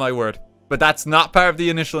you have my word. But that's not part of the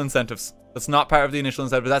initial incentives. That's not part of the initial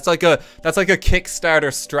incentive. That's like a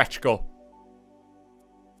Kickstarter stretch goal.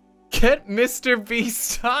 Get Mr.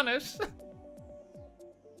 Beast on it.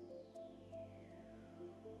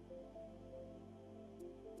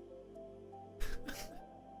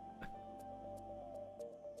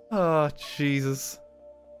 Oh, Jesus.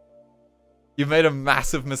 You made a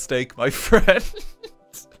massive mistake, my friend.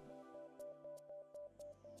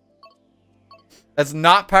 That's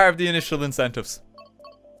not part of the initial incentives.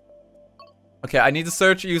 Okay, I need to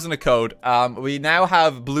search using a code. We now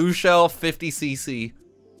have Blue Shell 50cc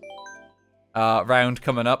round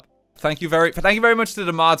coming up. Thank you very much to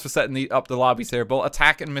the mods for setting up the lobbies here. Both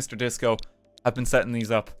Attack and Mr. Disco have been setting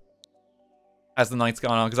these up as the night's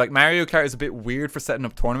gone on. Because like Mario Kart is a bit weird for setting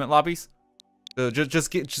up tournament lobbies. So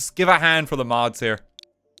just give a hand for the mods here.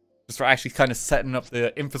 Just for actually kind of setting up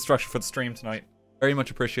the infrastructure for the stream tonight. Very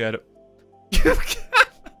much appreciate it.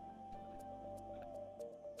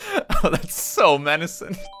 Oh, that's so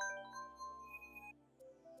menacing.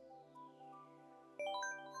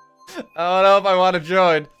 I don't know if I want to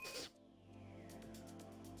join.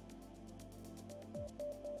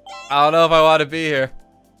 I don't know if I want to be here.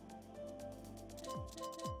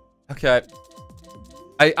 Okay.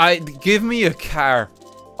 I give me a car.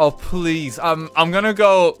 Oh, please. I'm gonna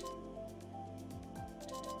go.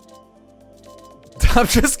 I'm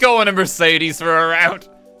just going to Mercedes for a round.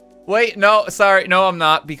 Wait, no, sorry, no, I'm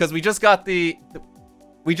not, because we just got the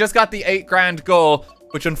 8 grand goal,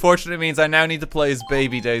 which unfortunately means I now need to play as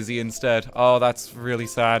Baby Daisy instead. Oh, that's really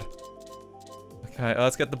sad. Okay,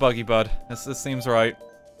 let's get the buggy bud. This seems right.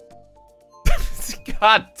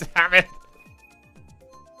 God damn it!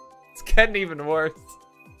 It's getting even worse.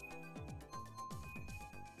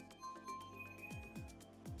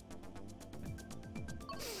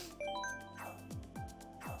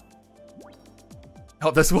 Oh,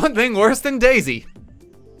 there's one thing worse than Daisy.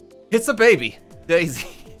 It's a baby. Daisy.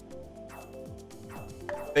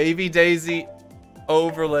 Baby Daisy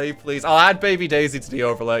overlay, please. I'll add Baby Daisy to the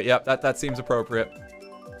overlay. Yep, that seems appropriate.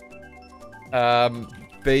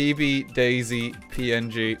 Baby Daisy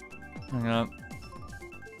PNG. Hang on.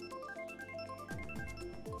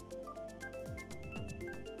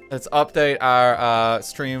 Let's update our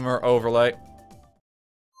streamer overlay.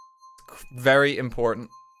 Very important.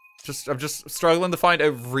 I'm just struggling to find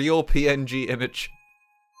a real PNG image.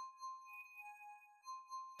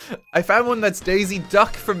 I found one that's Daisy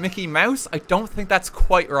Duck from Mickey Mouse. I don't think that's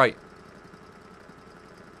quite right.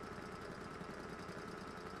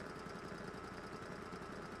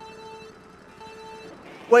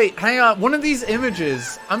 Wait, hang on. One of these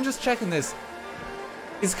images, I'm just checking this,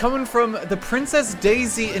 is coming from the Princess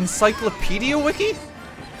Daisy Encyclopedia Wiki?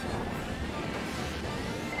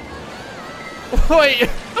 Wait.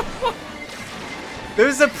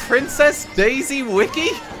 There's a Princess Daisy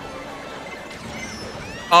wiki?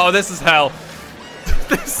 Oh, this is hell.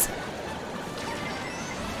 This.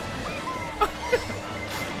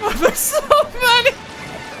 Oh, there's so many.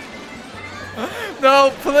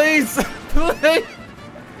 No, please. Please.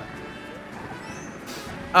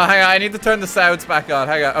 Oh, hang on. I need to turn the sounds back on.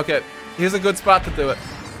 Hang on. Okay. Here's a good spot to do it.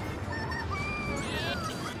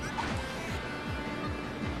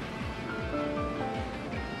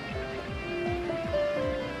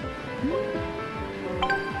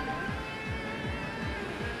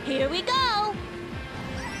 Here we go. Oh,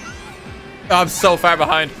 I'm so far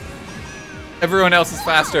behind. Everyone else is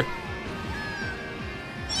faster.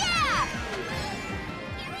 Yeah.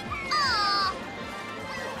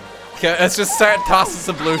 Okay, let's just start tossing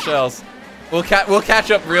some blue shells. We'll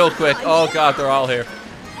catch up real quick. Oh god, they're all here.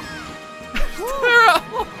 They're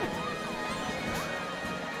all...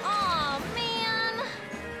 Oh man.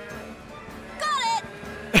 Got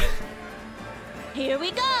it. Here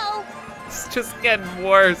we go. It's just getting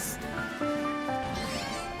worse.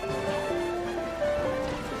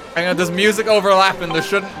 Hang on, there's music overlapping. There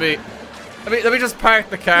shouldn't be. Let me just park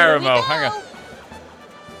the car, Mo. Hang on.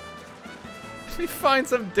 Let me find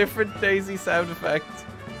some different Daisy sound effects.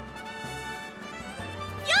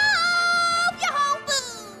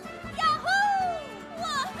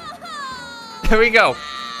 Here we go.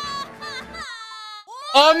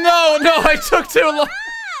 Oh no, I took too long.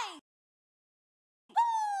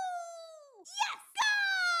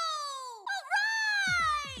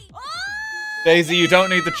 Daisy, you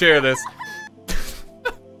don't need to cheer this.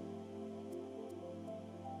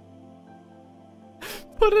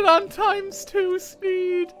 Put it on ×2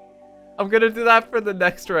 speed. I'm gonna do that for the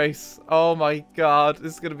next race. Oh my god,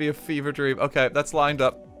 this is gonna be a fever dream. Okay, that's lined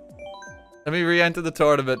up. Let me re-enter the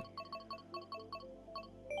tournament.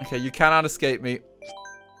 Okay, you cannot escape me.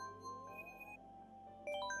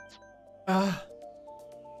 Oh,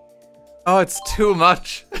 it's too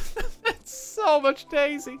much. It's so much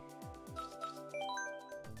Daisy.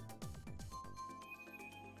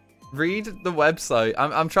 Read the website.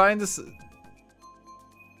 I'm trying to.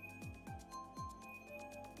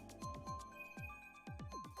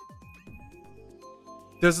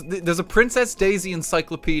 There's a Princess Daisy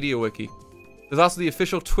Encyclopedia wiki. There's also the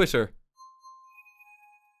official Twitter.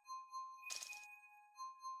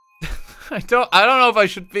 I don't know if I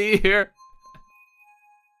should be here.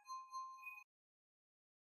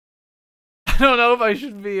 I don't know if I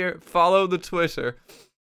should be here. Follow the Twitter.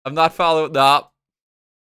 I'm not following. Nah.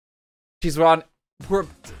 Jeez, we're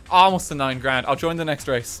almost to 9 grand. I'll join the next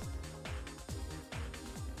race.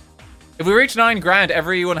 If we reach 9 grand,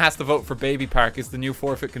 everyone has to vote for Baby Park is the new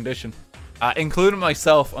forfeit condition. Including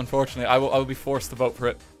myself, unfortunately. I will be forced to vote for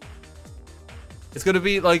it. It's gonna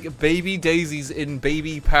be like baby daisies in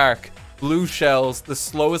Baby Park. Blue shells, the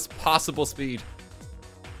slowest possible speed.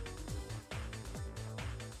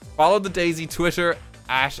 Follow the Daisy Twitter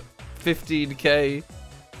at 15k.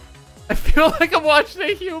 I feel like I'm watching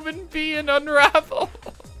a human being unravel.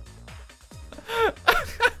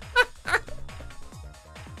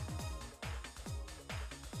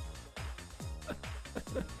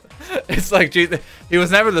 It's like, gee, he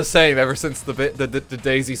was never the same ever since the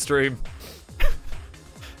Daisy stream.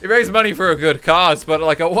 He raised money for a good cause, but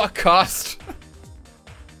like at what cost?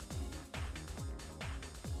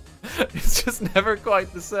 It's just never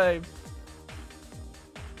quite the same.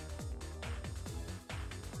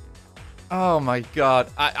 Oh my god.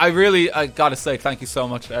 I gotta say thank you so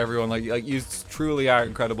much to everyone. Like you truly are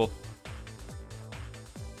incredible.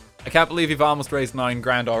 I can't believe you've almost raised 9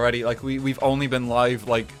 grand already. Like we've only been live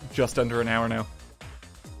like just under an hour now.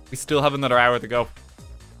 We still have another hour to go.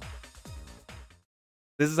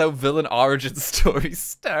 This is how villain origin stories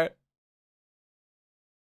start.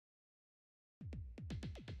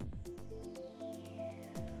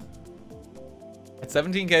 At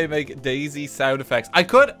 17k, make Daisy sound effects. I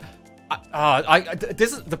could.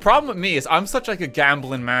 This is the problem with me is I'm such like a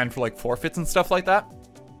gambling man for like forfeits and stuff like that,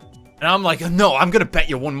 and I'm like, no, I'm gonna bet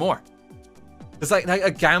you one more. It's like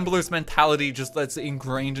a gambler's mentality just that's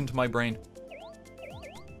ingrained into my brain.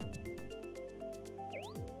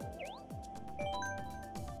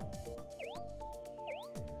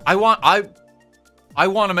 I want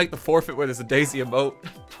to make the forfeit where there's a Daisy emote.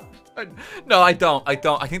 No, I don't. I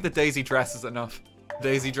think the Daisy dress is enough.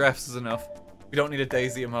 Daisy dress is enough. We don't need a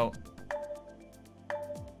Daisy emote.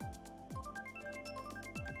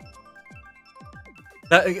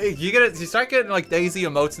 You start getting like Daisy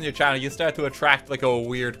emotes in your channel, you start to attract like a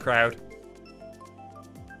weird crowd.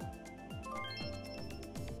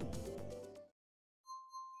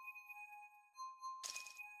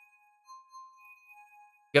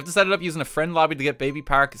 You have to set it up using a friend lobby to get Baby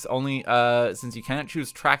Park. It's only since you can't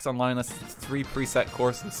choose tracks online unless it's 3 preset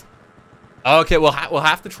courses. Okay, we'll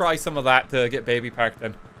have to try some of that to get Baby Park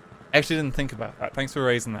then. I actually didn't think about that. Thanks for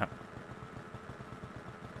raising that.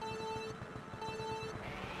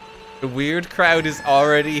 The weird crowd is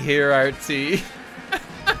already here, RT.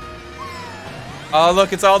 Oh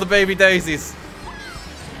look, it's all the baby daisies.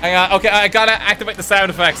 Hang on, okay, I gotta activate the sound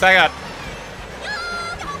effects. Hang on.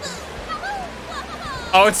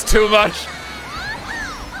 Oh, it's too much.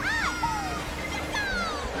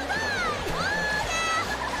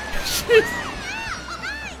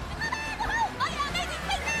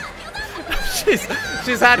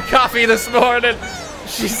 She's had coffee this morning.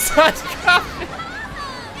 She's had coffee.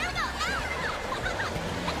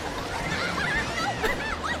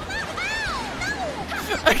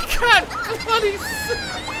 I can't bloody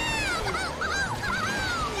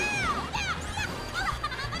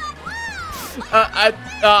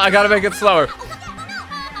I gotta make it slower.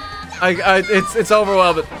 It's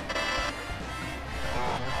overwhelming.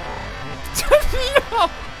 No.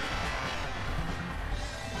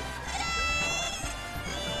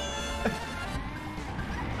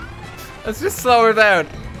 Let's just slow her down.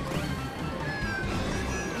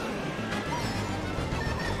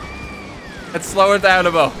 Let's slow her down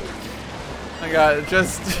a bit. I got it.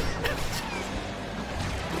 Just.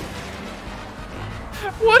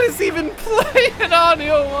 What is even playing on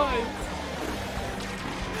your mind?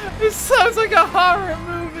 This sounds like a horror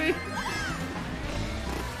movie.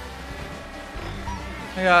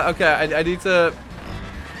 Okay, I need to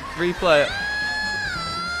replay it.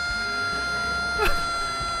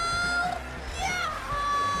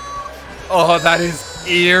 Oh, that is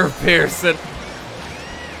ear piercing.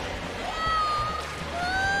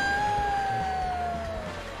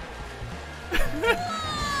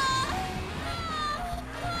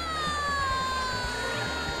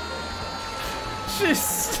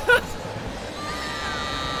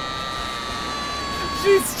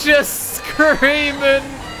 She's just screaming.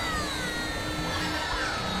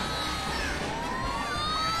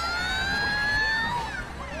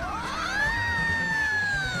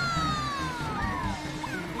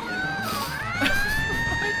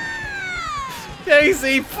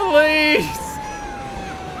 Daisy, please!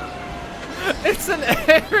 It's an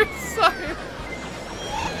air sign.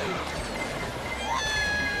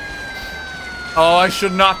 Oh, I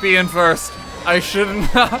should not be in first. I should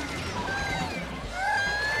not.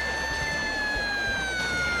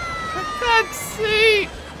 I can't see.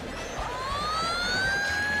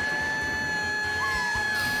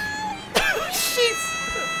 Jeez.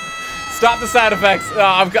 Stop the sound effects.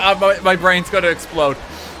 My brain's gonna explode.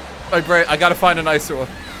 I gotta find a nicer one.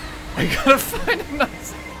 I gotta find a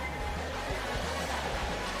nicer.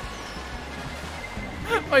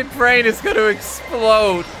 My brain is gonna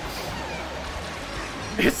explode.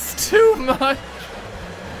 It's too much.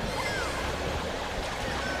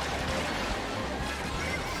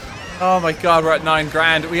 Oh my god, we're at 9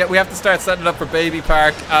 grand. We have to start setting it up for Baby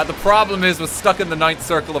Park. The problem is we're stuck in the 9th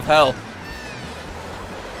circle of hell.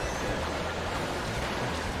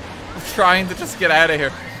 I'm trying to just get out of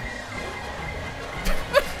here.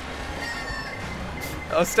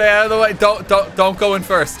 Oh, stay out of the way. Don't go in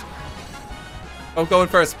first. Don't go in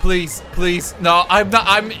first, please, please. No, I'm not.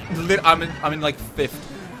 I'm in like 5th.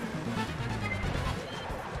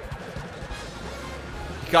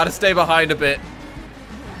 You gotta stay behind a bit.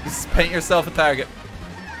 Just paint yourself a target.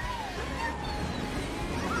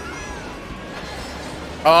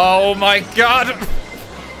 Oh my god!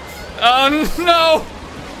 Oh no!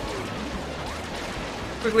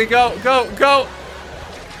 Quickly go, go, go,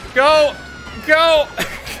 go, go!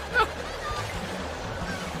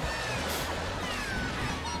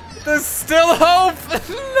 There's still hope!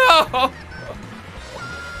 No!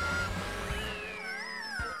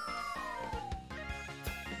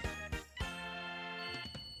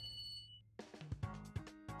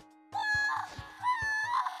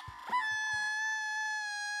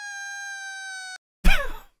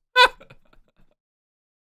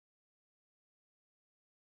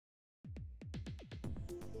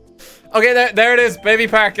 Okay, there it is. Baby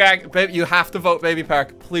Park, gang. You have to vote Baby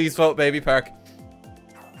Park. Please vote Baby Park.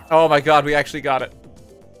 Oh my god, we actually got it.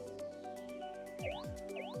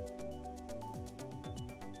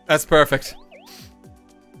 That's perfect.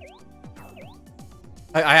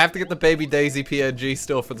 I have to get the Baby Daisy PNG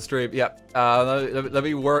still for the stream. Yep. Let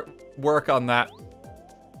me work on that.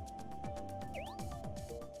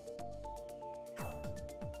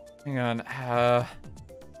 Hang on.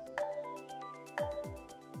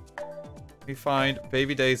 Let me find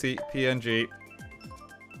Baby Daisy PNG.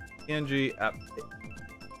 PNG app.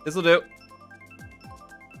 This'll do.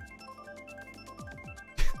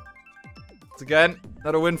 Once again,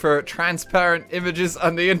 another win for transparent images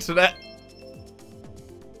on the internet.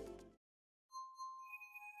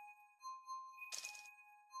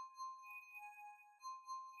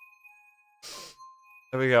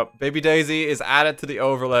 There we go. Baby Daisy is added to the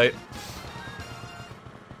overlay.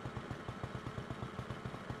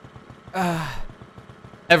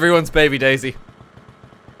 Everyone's Baby Daisy.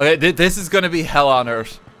 Okay, this is gonna be hell on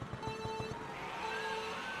earth.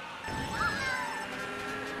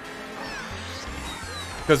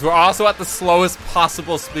 Because we're also at the slowest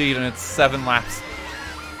possible speed, and it's 7 laps.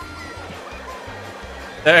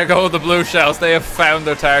 There go the blue shells. They have found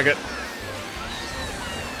their target.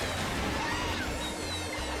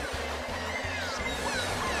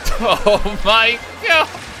 Oh my god!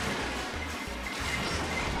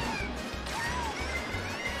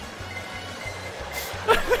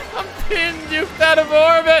 I'm being nuked out of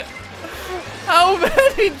orbit! How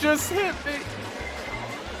many just hit me?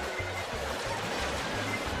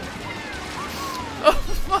 Oh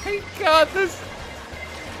my god, this...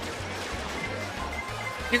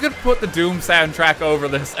 You could put the Doom soundtrack over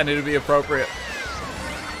this and it'd be appropriate.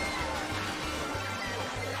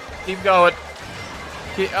 Keep going.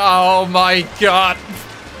 Oh my god.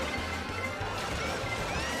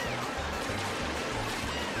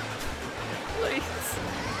 Please.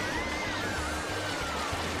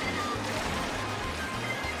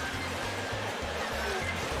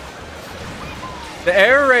 The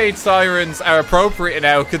air raid sirens are appropriate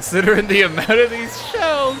now considering the amount of these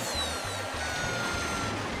shells.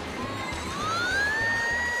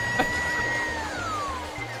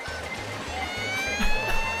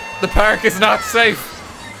 The park is not safe.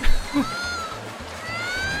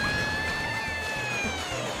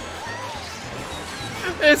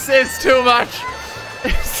 This is too much.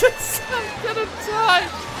 I'm gonna die.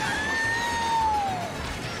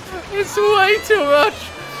 It's way too much.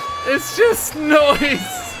 It's just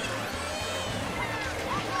noise.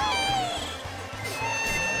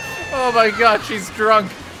 Oh my god, she's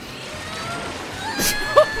drunk.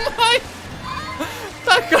 Oh my...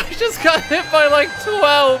 That guy just got hit by like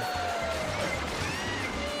 12.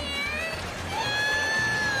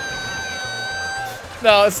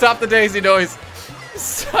 No, stop the daisy noise.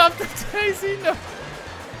 Stop the daisy noise.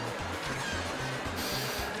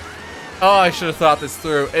 Oh, I should have thought this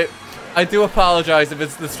through. I do apologize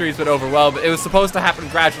if the stream's been overwhelmed. It was supposed to happen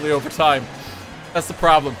gradually over time. That's the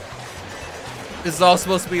problem. This is all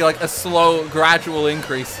supposed to be like a slow, gradual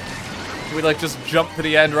increase. We like just jump to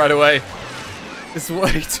the end right away. It's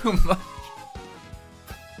way too much.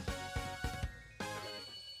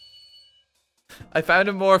 I found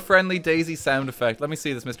a more friendly daisy sound effect. Let me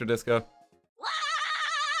see this, Mr. Disco.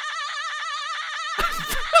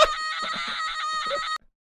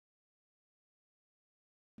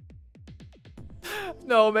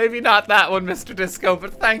 No, maybe not that one, Mr. Disco,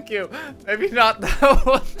 but thank you. Maybe not that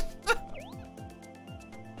one.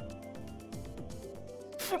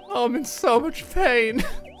 Oh, I'm in so much pain.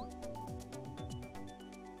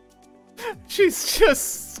 She's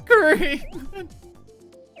just screaming.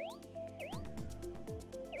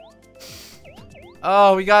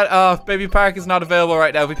 Oh, we got, Baby Park is not available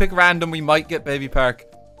right now. If we pick random, we might get Baby Park.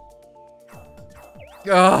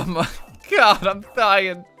 Oh my god, I'm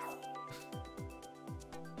dying.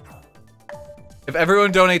 If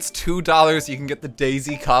everyone donates $2, you can get the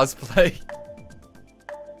Daisy cosplay.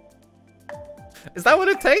 Is that what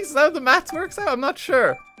it takes? Is that how the math works out? I'm not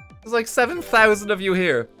sure. There's like 7,000 of you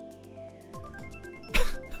here.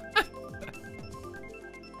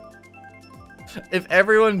 If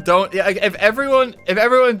everyone if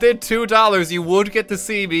everyone did $2, you would get to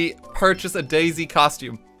see me purchase a Daisy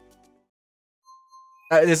costume.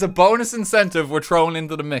 There's a bonus incentive we're throwing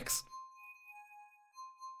into the mix.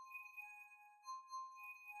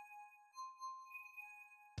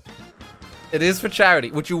 It is for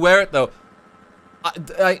charity. Would you wear it though?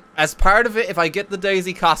 As part of it, if I get the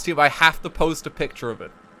Daisy costume, I have to post a picture of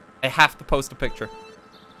it. I have to post a picture.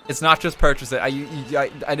 It's not just purchase it.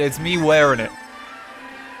 It's me wearing it.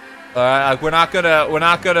 We're not gonna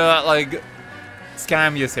like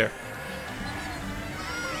scam yous here.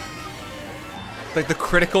 Like the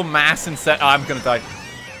critical mass incentive. Oh, I'm gonna die.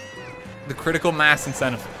 The critical mass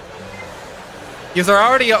incentive. Because they're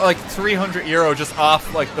already at like €300 just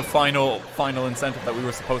off like the final incentive that we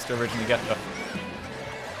were supposed to originally get though.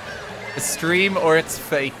 It's stream or it's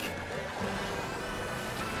fake.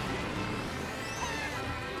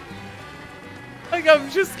 Like I'm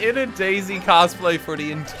just in a Daisy cosplay for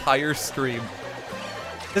the entire stream.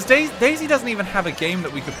 This Daisy doesn't even have a game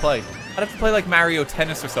that we could play. I'd have to play like Mario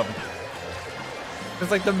Tennis or something.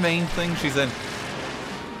 It's like the main thing she's in.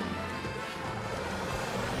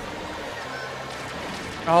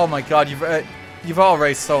 Oh my god, you've all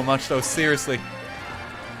raised so much though, seriously.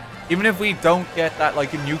 Even if we don't get that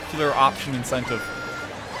like nuclear option incentive.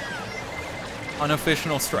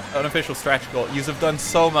 Unofficial stretch goal. Yous have done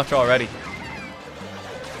so much already.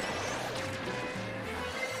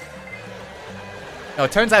 No,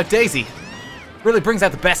 it turns out Daisy really brings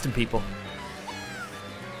out the best in people.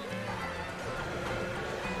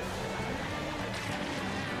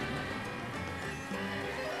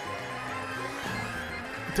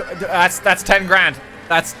 That's 10 grand.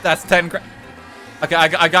 That's 10 grand. Okay,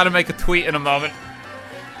 I gotta make a tweet in a moment.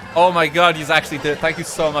 Oh my god, he's actually did. Thank you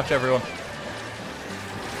so much, everyone.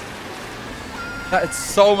 It's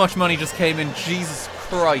so much money just came in. Jesus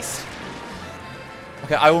Christ.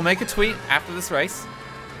 Okay, I will make a tweet after this race.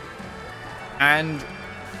 And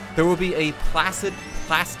there will be a placid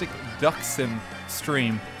plastic duck sim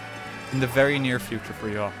stream in the very near future for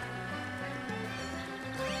you all.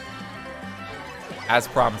 As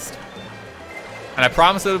promised. And I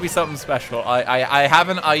promise it'll be something special. I have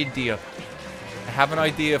an idea. I have an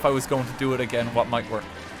idea if I was going to do it again, what might work.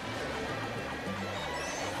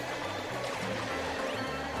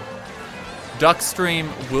 Duck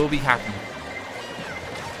stream will be happening.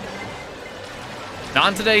 Not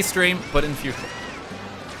on today's stream, but in the future.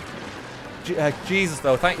 Jesus,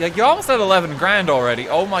 though. Like, you almost had 11 grand already.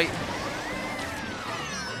 Oh my...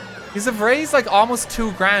 You've raised like almost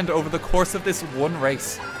 2 grand over the course of this one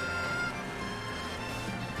race.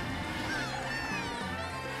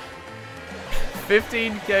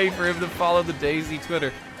 $15K for him to follow the Daisy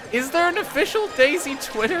Twitter. Is there an official Daisy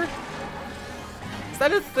Twitter? Is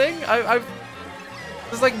that a thing?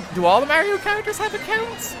 It's like, do all the Mario characters have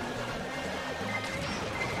accounts?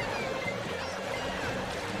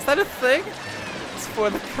 Is that a thing? It's for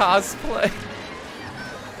the cosplay.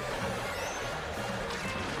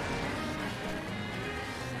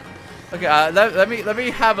 Okay, let me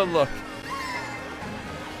have a look.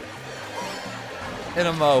 In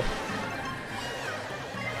a mo.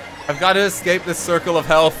 I've got to escape this circle of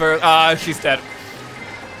hell first. She's dead.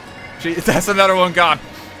 That's another one gone.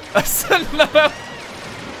 That's another.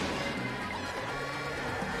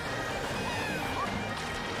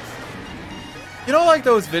 You know, like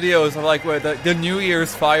those videos of like where the New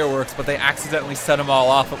Year's fireworks, but they accidentally set them all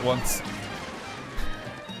off at once.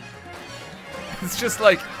 It's just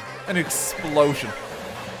like an explosion.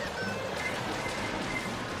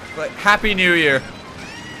 Like, Happy New Year.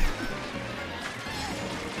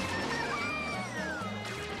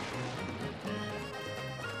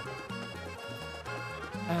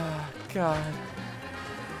 Oh, God.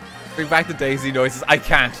 Bring back the Daisy noises. I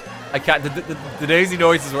can't. The Daisy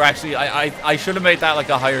noises were actually... I should have made that like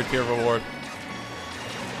a higher tier reward.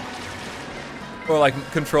 Or like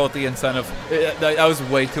control the incentive. That was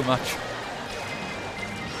way too much.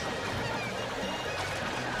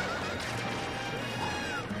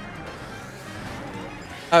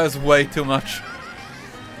 That was way too much.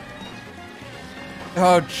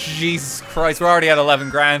 Oh, Jesus Christ. We're already at 11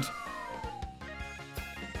 grand.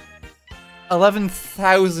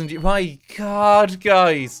 11,000. My God,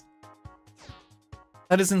 guys.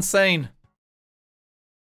 That is insane.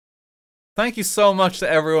 Thank you so much to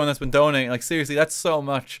everyone that's been donating. Like, seriously, that's so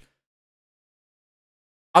much.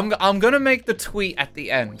 I'm gonna make the tweet at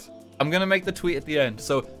the end. I'm gonna make the tweet at the end.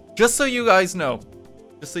 So, just so you guys know.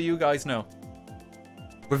 Just so you guys know.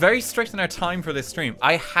 We're very strict in our time for this stream.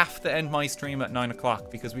 I have to end my stream at 9 o'clock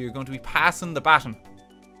because we are going to be passing the baton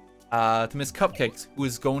to Miss Cupcakes, who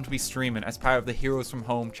is going to be streaming as part of the Heroes from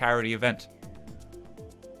Home charity event.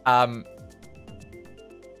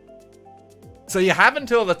 So you have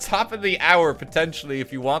until the top of the hour, potentially,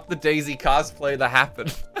 if you want the Daisy cosplay to happen.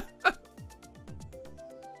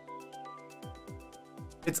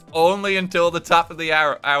 It's only until the top of the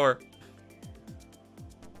hour.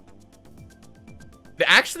 It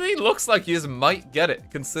actually looks like you might get it,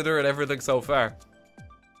 considering everything so far.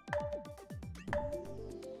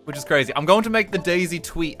 Which is crazy. I'm going to make the Daisy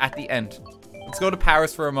tweet at the end. Let's go to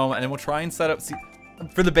Paris for a moment, and then we'll try and set up... See,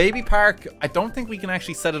 for the Baby Park, I don't think we can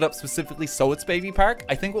actually set it up specifically so it's Baby Park.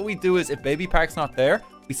 I think what we do is, if Baby Park's not there,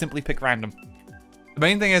 we simply pick random. The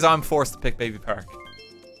main thing is I'm forced to pick Baby Park.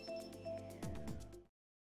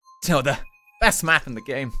 You know, the best map in the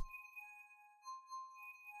game.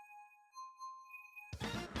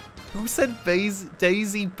 Who said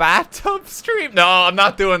Daisy bathtub stream? No, I'm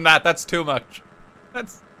not doing that. That's too much.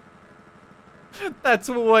 That's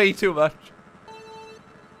way too much.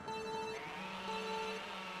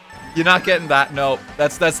 You're not getting that. No,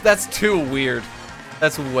 that's too weird.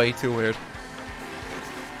 That's way too weird.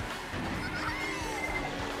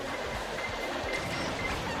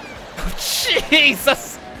 Oh,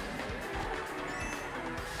 Jesus.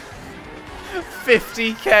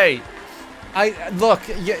 50K. Look.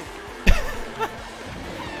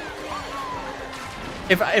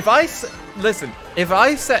 Listen, if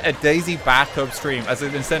I set a Daisy bathtub stream as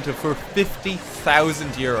an incentive for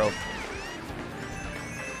 50,000 euro,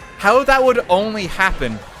 how that would only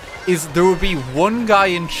happen is there would be one guy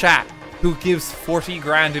in chat who gives 40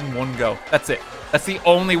 grand in one go. That's it. That's the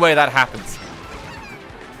only way that happens.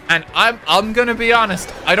 And I'm gonna be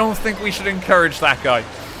honest, I don't think we should encourage that guy.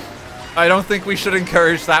 I don't think we should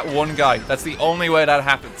encourage that one guy. That's the only way that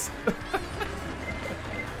happens.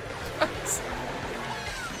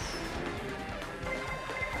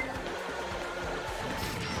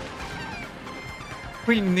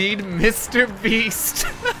 We need Mr. Beast.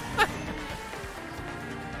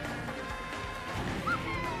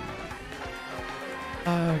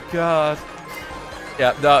 Oh, God.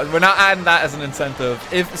 Yeah, no, we're not adding that as an incentive.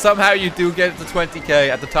 If somehow you do get it to 20k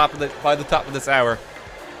at the top of by the top of this hour,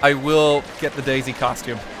 I will get the Daisy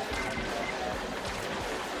costume.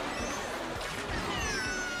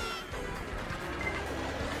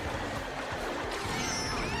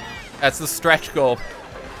 That's the stretch goal.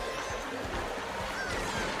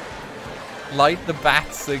 Light the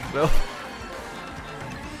bat signal.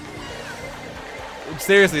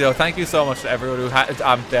 Seriously though, thank you so much to everyone who has.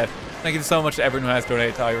 I'm dead. Thank you so much to everyone who has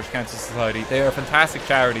donated to Irish Cancer Society. They are a fantastic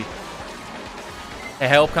charity. They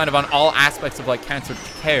help kind of on all aspects of like cancer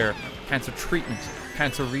care, cancer treatment,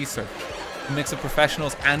 cancer research. A mix of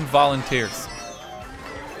professionals and volunteers.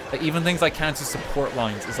 Like even things like cancer support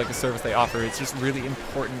lines is like a service they offer. It's just really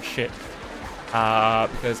important shit.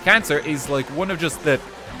 Because cancer is like one of just the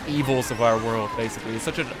evils of our world, basically. It's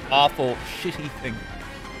such an awful, shitty thing.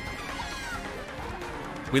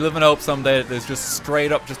 We live in hope someday that there's just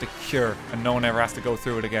straight up just a cure and no one ever has to go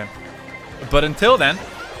through it again. But until then,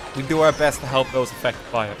 we do our best to help those affected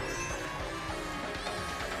by it.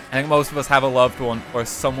 I think most of us have a loved one or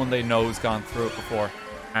someone they know has gone through it before,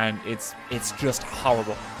 and it's just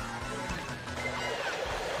horrible.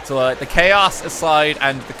 So the chaos aside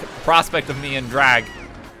and the prospect of me in drag,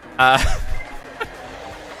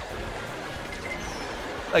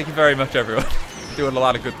 thank you very much, everyone. You're doing a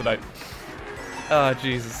lot of good tonight. Oh,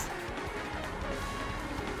 Jesus.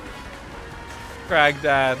 Drag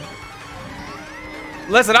Dad.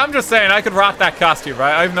 Listen, I'm just saying I could rock that costume,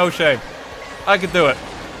 right? I have no shame. I could do it.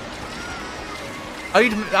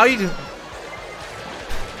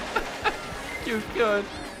 You could.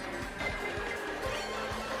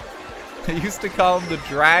 I used to call him the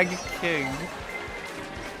Drag King.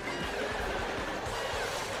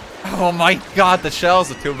 Oh my God, the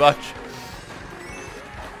shells are too much.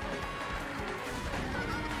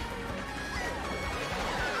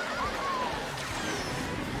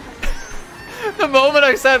 The moment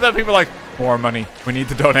I said that, people were like, more money. We need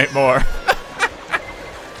to donate more.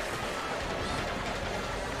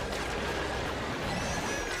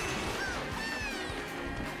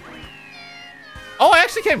 Oh, I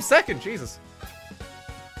actually came second. Jesus.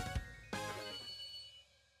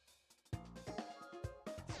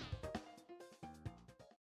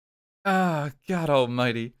 Ah, God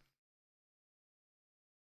almighty.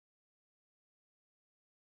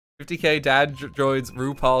 50k Dad Droids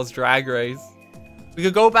RuPaul's Drag Race. We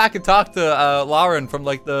could go back and talk to Lauren from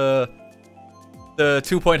like the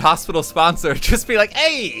 2 Point Hospital sponsor. Just be like,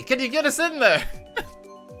 hey, can you get us in there?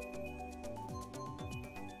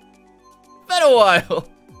 Been a while.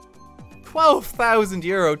 12,000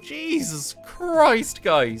 euro. Jesus Christ,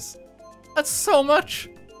 guys. That's so much.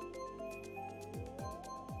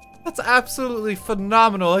 That's absolutely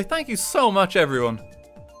phenomenal. Like, thank you so much, everyone.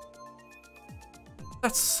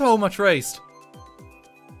 That's so much raised.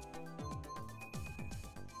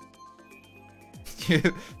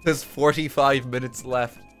 There's 45 minutes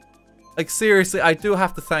left. Like, seriously, I do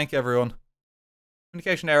have to thank everyone.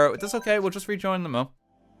 Communication error. That's okay, we'll just rejoin them, though.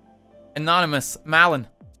 Anonymous. Malin.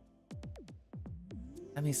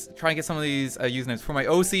 Let me try and get some of these usernames. For my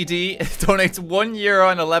OCD, it donates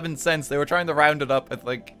 €1.11. They were trying to round it up, I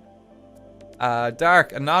think.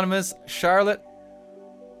 Dark. Anonymous. Charlotte.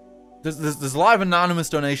 There's a lot of anonymous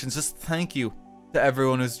donations. Just thank you to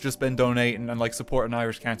everyone who's just been donating and like supporting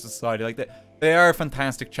Irish Cancer Society. Like they are a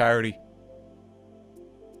fantastic charity.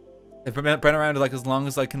 They've been around like as long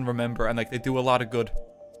as I can remember, and like they do a lot of good.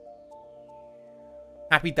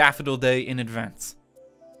 Happy Daffodil Day in advance.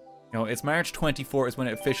 You know, it's March 24th is when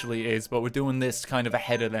it officially is, but we're doing this kind of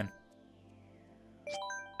ahead of then.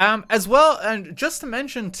 As well, and just to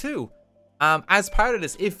mention too, as part of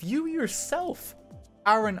this, if you yourself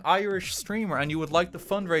are an Irish streamer and you would like to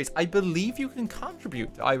fundraise, I believe you can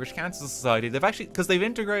contribute to Irish Cancer Society. They've actually, because they've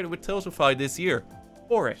integrated with Tiltify this year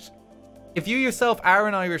for it. If you yourself are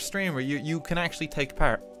an Irish streamer, you can actually take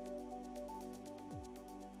part.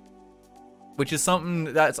 Which is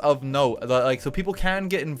something that's of note. Like, so people can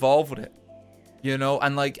get involved with it. You know,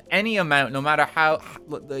 and like any amount, no matter how,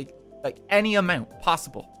 like any amount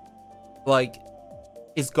possible, like,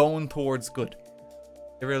 is going towards good.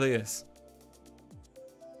 It really is.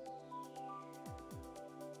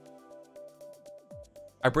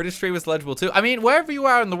 Are British streamers legible too? I mean, wherever you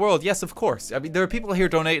are in the world, yes, of course. I mean, there are people here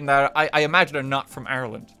donating that I imagine are not from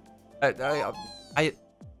Ireland. I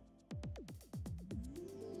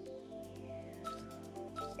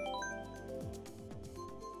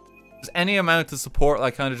Just any amount to support,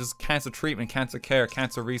 like, kind of just cancer treatment, cancer care,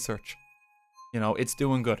 cancer research. You know, it's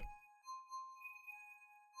doing good.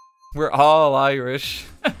 We're all Irish.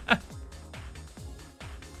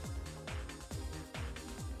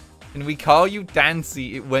 Can we call you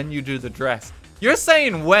Dancy when you do the dress? You're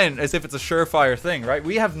saying when as if it's a surefire thing, right?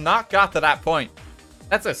 We have not got to that point.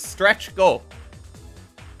 That's a stretch goal.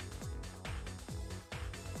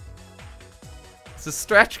 It's a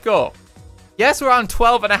stretch goal. Yes, we're on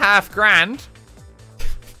 12.5 grand.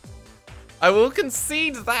 I will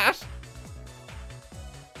concede that.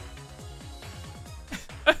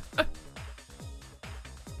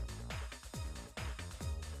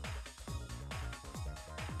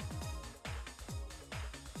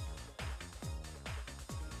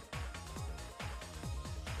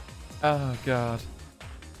 Oh, God.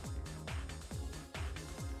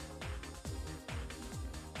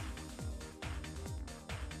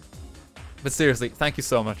 But seriously, thank you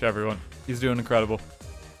so much, everyone. He's doing incredible.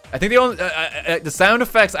 I think the only the sound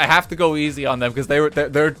effects, I have to go easy on them because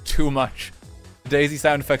they're too much. The Daisy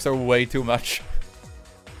sound effects are way too much.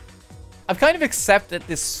 I've kind of accepted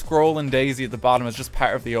this scrolling Daisy at the bottom as just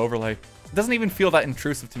part of the overlay. It doesn't even feel that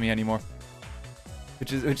intrusive to me anymore,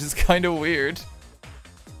 which is kind of weird.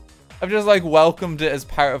 I've just like welcomed it as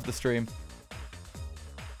part of the stream.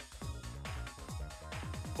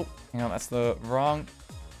 Oh, hang on, that's the wrong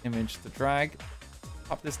image to drag.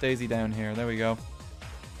 Pop this Daisy down here. There we go.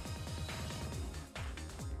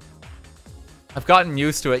 I've gotten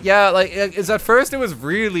used to it. Yeah, like at first it was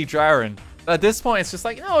really jarring. But at this point, it's just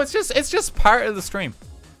like, no, it's just part of the stream.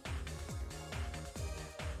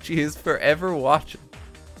 She is forever watching.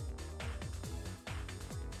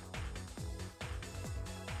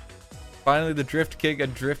 Finally, the Drift King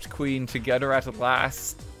and Drift Queen together at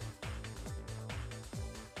last.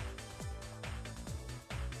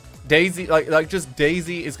 Daisy, like just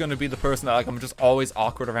Daisy is going to be the person that, like, I'm just always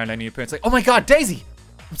awkward around any appearance. Like, oh my God, Daisy!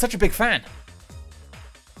 I'm such a big fan.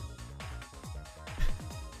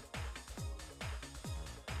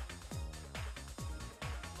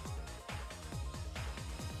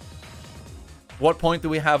 What point do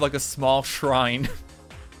we have, like, a small shrine?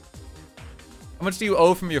 How much do you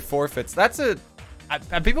owe from your forfeits? That's and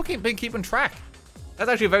people been keeping track. That's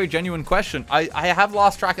actually a very genuine question. I have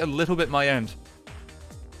lost track a little bit my end.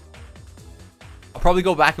 I'll probably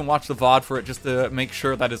go back and watch the VOD for it just to make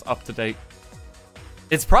sure that is up to date.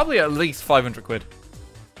 It's probably at least 500 quid.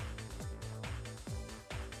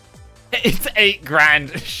 It's 8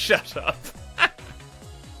 grand. Shut up.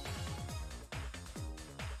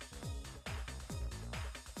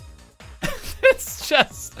 It's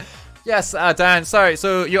just... Yes, Dan, sorry.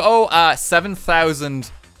 So you owe 7,200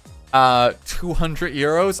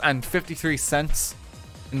 euros and 53 cents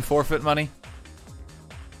in forfeit money.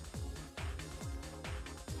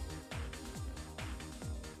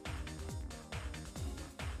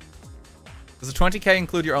 Does the 20k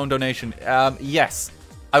include your own donation? Yes.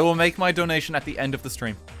 I will make my donation at the end of the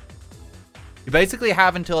stream. You basically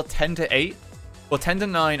have until 10 to 8. Well, 10 to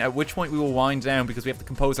 9, at which point we will wind down because we have to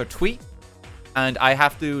compose our tweet. And I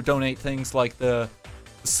have to donate things like the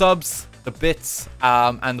subs, the bits,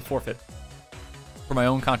 and the forfeit for my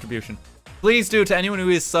own contribution. Please do, to anyone who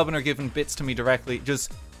is subbing or giving bits to me directly,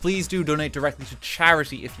 just please do donate directly to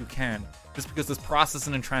charity if you can. Just because there's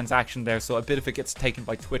processing and transaction there, so a bit of it gets taken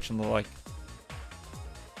by Twitch and the like.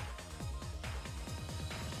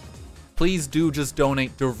 Please do just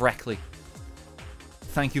donate directly.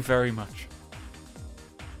 Thank you very much.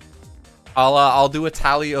 I'll do a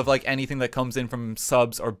tally of like anything that comes in from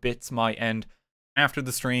subs or bits my end after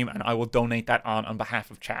the stream, and I will donate that on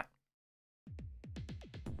behalf of chat.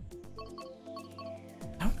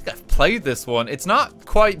 I don't think I've played this one. It's not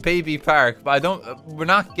quite Baby Park, but we're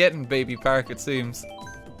not getting Baby Park, it seems.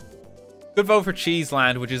 Good vote for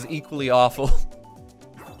Cheeseland, which is equally awful.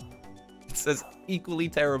 It says equally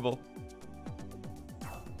terrible.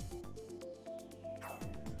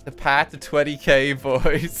 The path to 20k,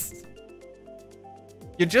 boys.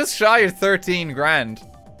 You're just shy of 13 grand.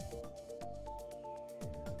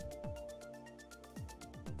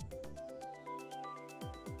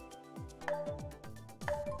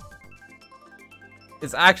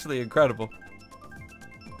 It's actually incredible.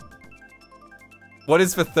 What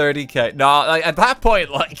is for 30k? No, like, at that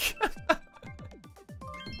point, like...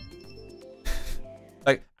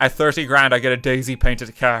 like, at 30 grand, I get a Daisy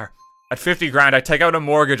painted car. At 50 grand, I take out a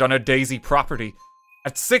mortgage on a Daisy property.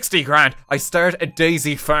 At 60 grand, I start a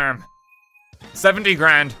Daisy farm. 70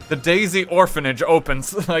 grand, the Daisy orphanage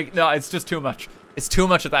opens. Like, no, it's just too much. It's too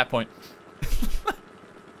much at that point.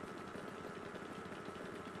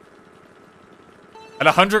 At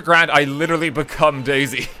 100 grand, I literally become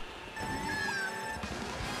Daisy.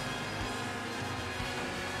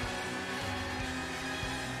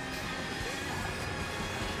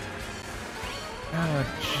 Oh,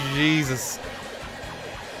 Jesus.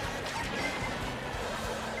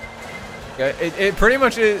 Yeah, it pretty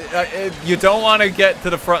much is, you don't want to get to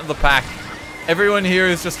the front of the pack. Everyone here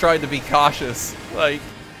is just trying to be cautious. Like,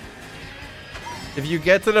 if you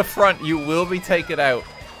get to the front, you will be taken out.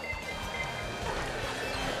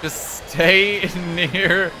 Just stay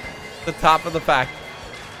near the top of the pack.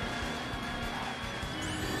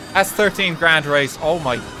 That's 13 grand race. Oh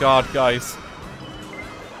my god, guys.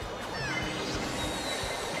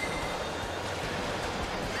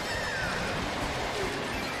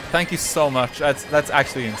 Thank you so much. That's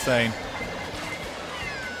actually insane.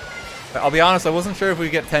 I'll be honest, I wasn't sure if we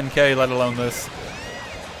get 10k, let alone this.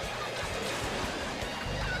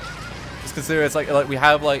 Just consider it's like we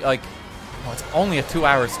have like oh, it's only a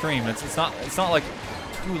 2-hour stream. It's not like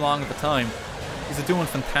too long of a time. He's doing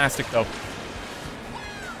fantastic though.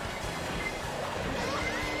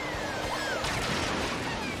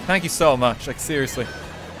 Thank you so much, like seriously.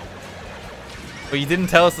 But you didn't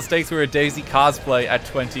tell us the stakes were a Daisy cosplay at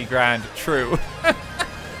 20 grand. True.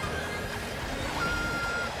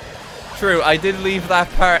 True, I did leave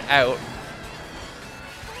that part out.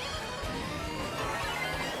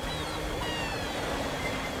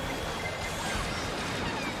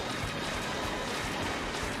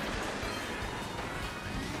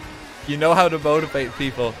 You know how to motivate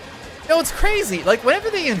people. You know, it's crazy. Like,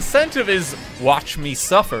 whenever the incentive is watch me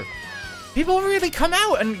suffer, people really come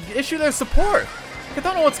out and issue their support. I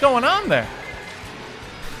don't know what's going on there.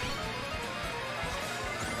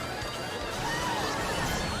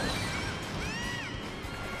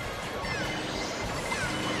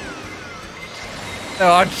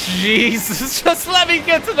 Oh, Jesus. Just let me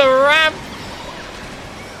get to the ramp.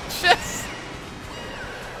 Just...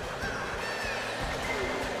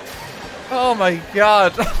 Oh, my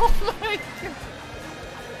God. Oh, my God.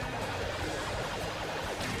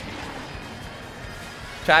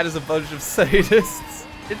 Chat is a bunch of sadists.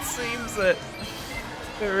 It seems it.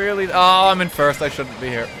 It really... Oh, I'm in first. I shouldn't be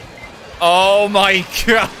here. Oh, my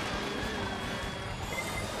God.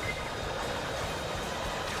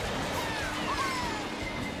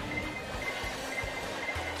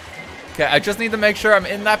 Okay, I just need to make sure I'm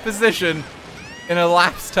in that position in a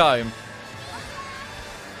lapse time.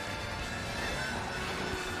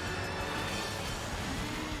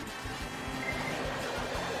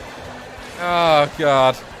 Oh,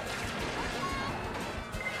 God.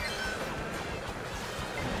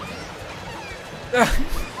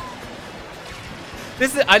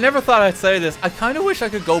 This is, I never thought I'd say this. I kind of wish I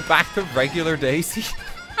could go back to regular Daisy.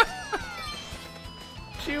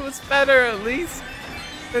 She was better, at least,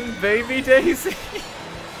 than baby Daisy.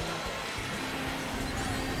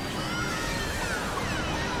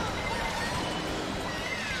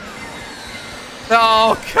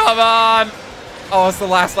 Oh, come on. Oh, it's the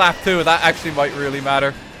last lap too. That actually might really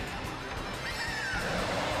matter.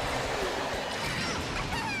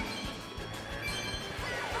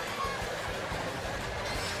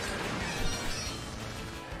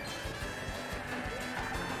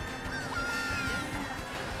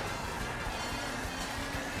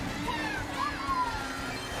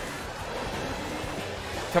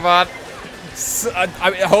 Come on.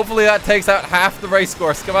 Hopefully that takes out half the race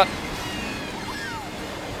course. Come on.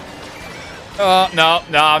 Oh, no,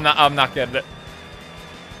 I'm not getting it.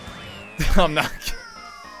 I'm not.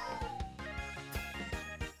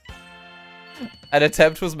 An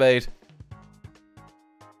attempt was made.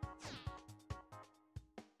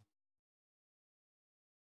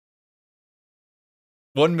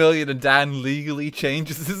 $1 million and Dan legally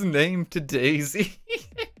changes his name to Daisy.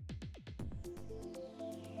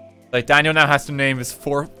 Like, Daniel now has to name his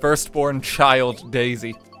firstborn child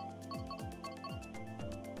Daisy.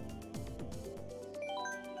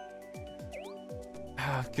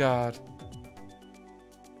 Oh, God.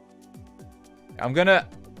 I'm gonna...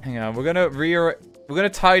 Hang on, we're gonna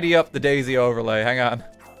tidy up the Daisy overlay. Hang on.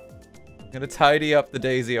 I'm gonna tidy up the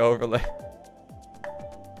Daisy overlay. Here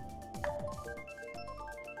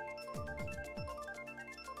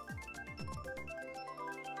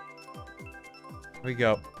we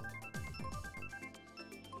go.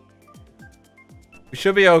 We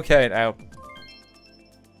should be okay now.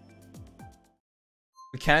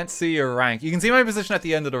 We can't see your rank. You can see my position at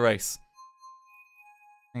the end of the race.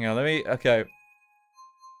 Hang on, let me... Okay.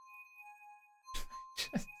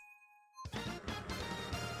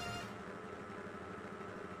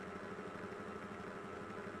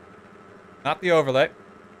 Not the overlay.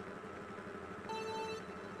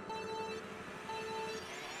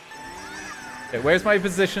 Okay, where's my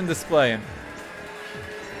position displaying?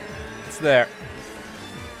 It's there.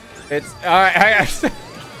 It's... Alright,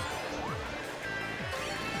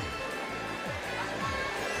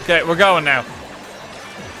 okay, we're going now.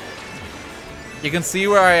 You can see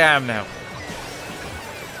where I am now.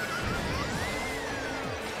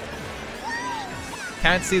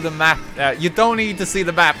 Can't see the map. You don't need to see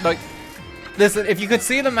the map. Like, listen, if you could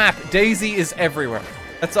see the map, Daisy is everywhere.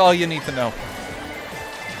 That's all you need to know.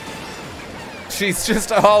 She's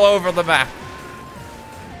just all over the map.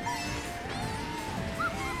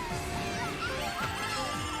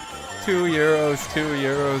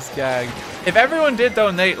 €2, gang. If everyone did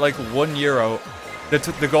donate like €1,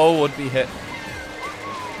 the goal would be hit.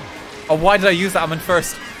 Oh, why did I use that? I'm in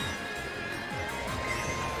first.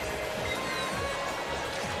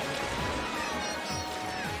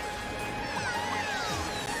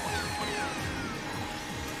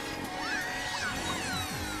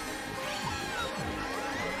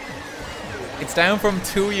 It's down from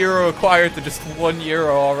 €2 acquired to just €1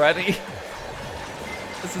 already.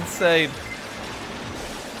 That's insane.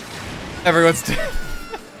 Everyone's dead.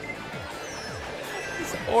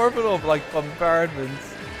 These orbital like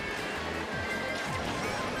bombardments.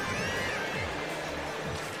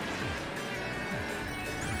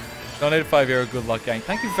 Donated €5. Good luck, gang.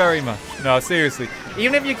 Thank you very much. No, seriously.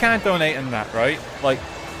 Even if you can't donate in that, right? Like,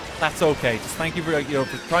 that's okay. Just thank you for, you know,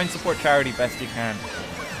 for trying to support charity best you can.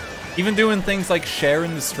 Even doing things like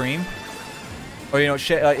sharing the stream, or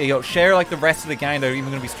share like the rest of the gang that are even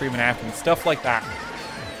going to be streaming after me. Stuff like that.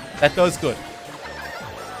 That does good.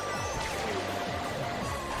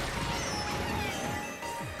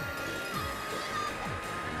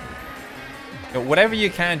 You know, whatever you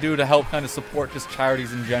can do to help kind of support just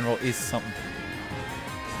charities in general is something.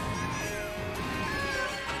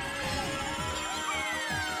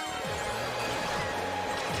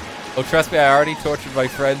 Oh, trust me, I already tortured my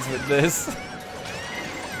friends with this.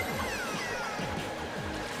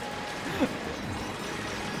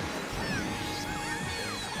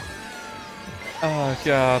 Oh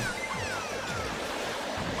god.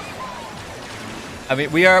 I mean,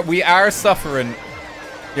 we are suffering,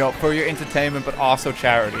 you know, for your entertainment, but also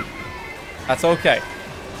charity. That's okay.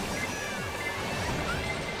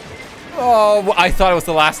 Oh, I thought it was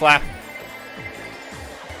the last lap.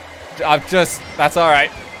 That's all right.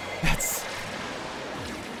 That's...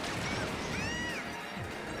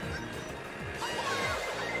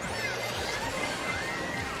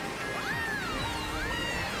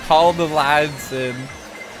 Call the lads in.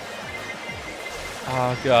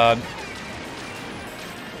 Oh god.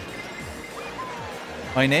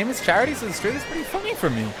 My name is Charity, so the stream is pretty funny for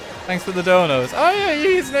me. Thanks for the donos. Oh yeah,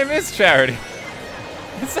 his name is Charity.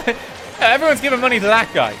 Everyone's giving money to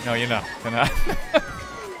that guy. No, you're not. You're not.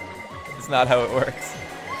 It's not how it works.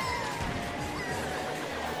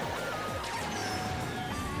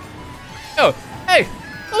 Oh, hey,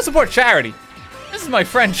 go support Charity. This is my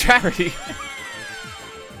friend Charity.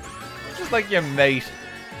 Just like your mate.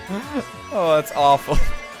 Oh, that's awful.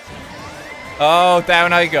 Oh,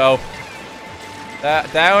 down I go.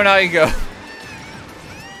 Down I go.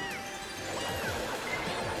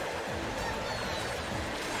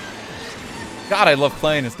 God, I love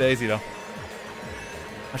playing as Daisy, though.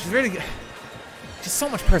 Oh, she's really good. She's so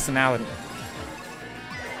much personality.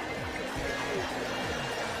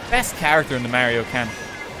 Best character in the Mario canon.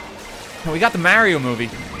 Oh, we got the Mario movie.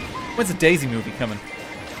 When's the Daisy movie coming?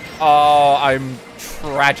 Oh, I'm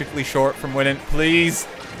tragically short from winning. Please.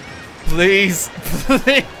 Please.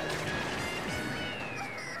 Please.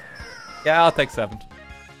 Yeah, I'll take 7th.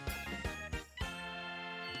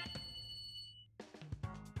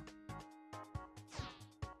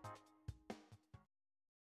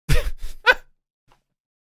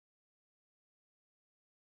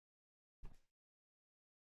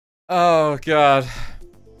 Oh, God.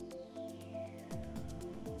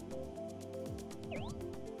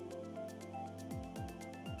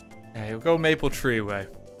 Okay, we'll go Maple Tree way.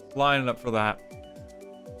 Lining up for that.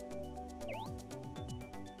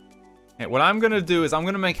 Okay, what I'm going to do is I'm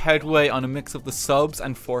going to make headway on a mix of the subs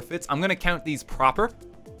and forfeits. I'm going to count these proper.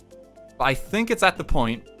 But I think it's at the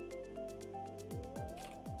point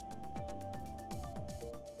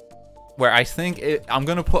where I think I'm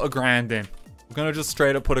going to put $1,000 in. I'm going to just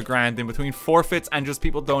straight up put $1,000 in between forfeits and just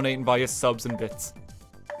people donating via subs and bits.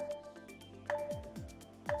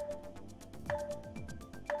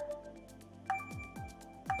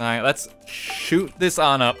 Alright, let's shoot this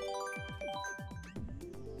on up.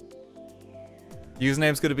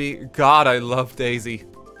 Username's gonna be God, I love Daisy.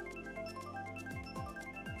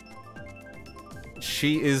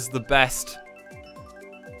 She is the best.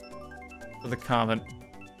 For the comment.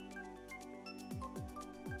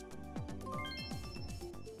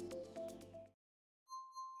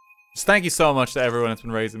 Just thank you so much to everyone that's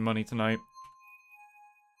been raising money tonight.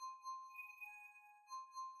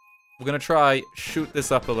 We're gonna try shoot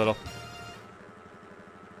this up a little.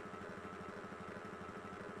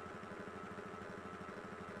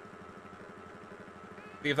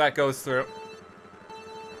 See if that goes through.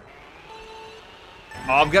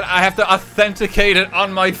 Oh, I have to authenticate it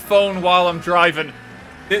on my phone while I'm driving.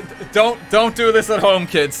 Don't do this at home,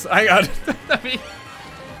 kids. Hang on. Let me...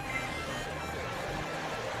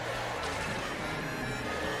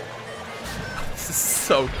 This is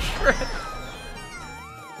so true.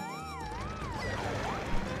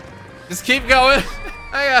 Just keep going.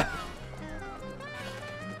 Hang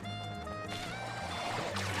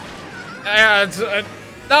on.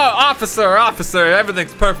 No, officer,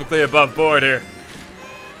 everything's perfectly above board here.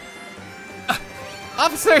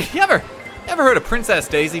 Officer, you ever heard of Princess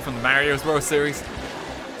Daisy from the Mario Bros. Series?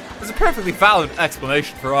 There's a perfectly valid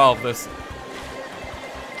explanation for all of this.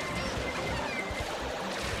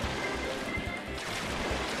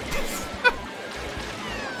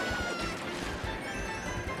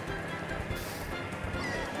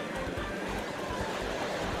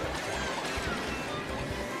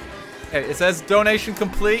 Okay, it says donation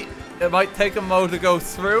complete. It might take a mo to go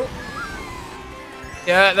through.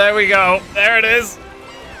 Yeah, there we go. There it is.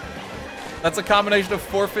 That's a combination of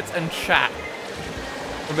forfeits and chat.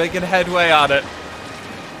 We're making headway on it.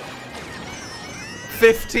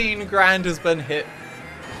 15 grand has been hit.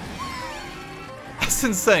 That's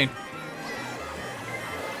insane.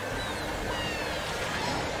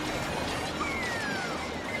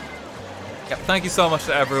 Yeah, thank you so much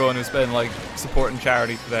to everyone who's been like supporting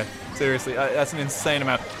charity today. Seriously, that's an insane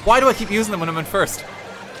amount. Why do I keep using them when I'm in first?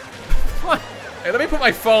 What? Hey, let me put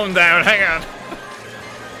my phone down. Hang on.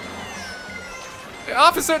 Hey,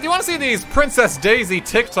 officer, do you want to see these Princess Daisy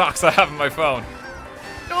TikToks I have on my phone?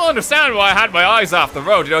 You'll understand why I had my eyes off the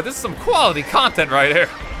road. You know, this is some quality content right here.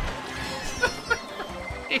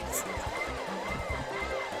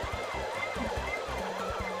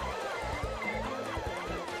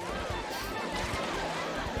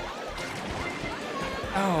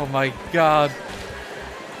 Oh my god.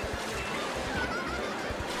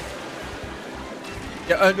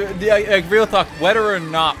 Yeah, real talk, whether or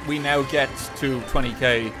not we now get to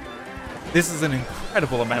 20k, this is an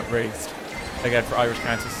incredible amount raised, again, for Irish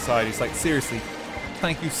Cancer Societies. Like, seriously,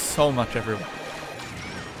 thank you so much, everyone.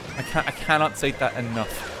 I cannot say that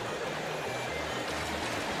enough.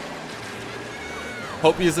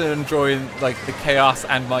 Hope you're enjoying, like, the chaos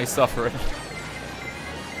and my suffering.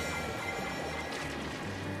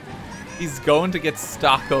 He's going to get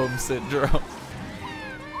Stockholm Syndrome.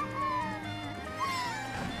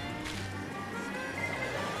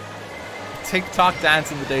 TikTok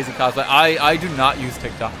dance in the Daisy cosplay. I do not use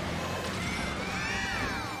TikTok.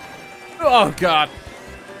 Oh god.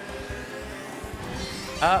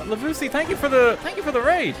 Lavusi, thank you for the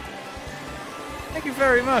raid. Thank you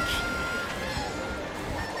very much.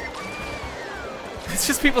 It's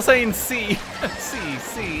just people saying C.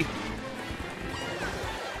 C.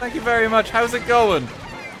 Thank you very much. How's it going?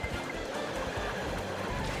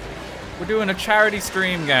 We're doing a charity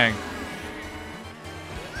stream, gang.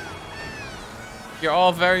 You're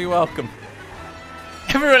all very welcome.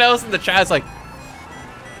 Everyone else in the chat is like,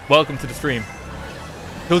 welcome to the stream.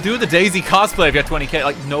 He'll do the Daisy cosplay if you get 20k.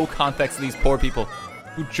 Like, no context to these poor people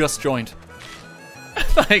who just joined.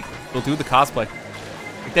 Like, we'll do the cosplay.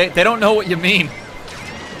 They don't know what you mean.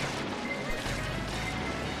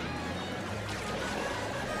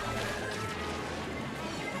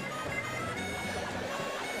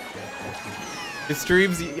 The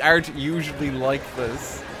streams aren't usually like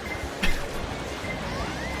this.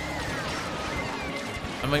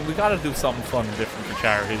 I mean, we gotta do something fun and different for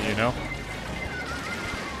charity, you know?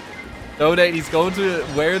 Donate, he's going to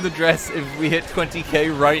wear the dress if we hit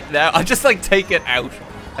 20k right now. I'll just, like, take it out.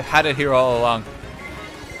 I've had it here all along.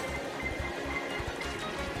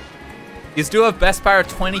 You do have best power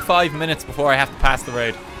 25 minutes before I have to pass the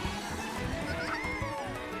raid.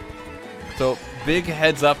 So, big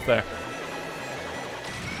heads up there.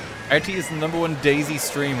 RT is the #1 Daisy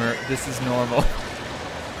streamer. This is normal.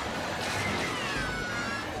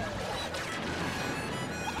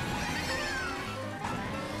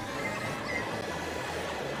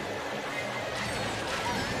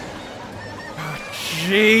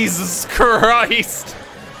 Jesus Christ!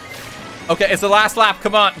 Okay, it's the last lap.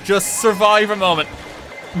 Come on, just survive a moment.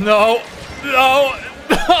 No, no,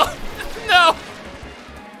 no, no!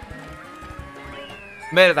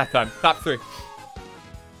 Made it that time. Top 3.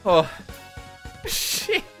 Oh,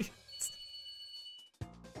 shit.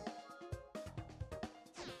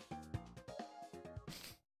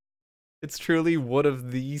 It's truly one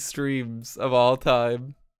of the streams of all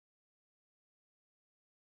time.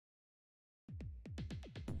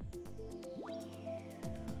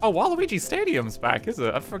 Oh, Waluigi Stadium's back, is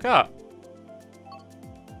it? I forgot.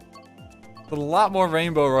 But a lot more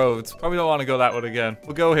rainbow roads. Probably don't want to go that one again.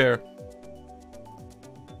 We'll go here.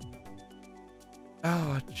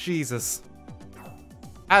 Oh, Jesus.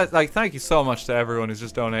 Thank you so much to everyone who's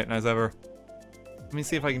just donating as ever. Let me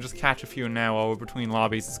see if I can just catch a few now while we're between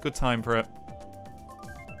lobbies. It's a good time for it.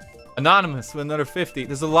 Anonymous with another 50.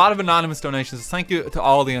 There's a lot of anonymous donations. Thank you to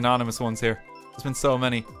all the anonymous ones here. There's been so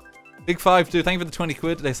many. Big 5 too. Thank you for the 20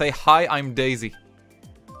 quid. They say, hi, I'm Daisy.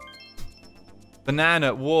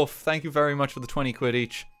 Banana, Wolf, thank you very much for the 20 quid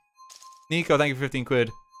each. Nico, thank you for 15 quid.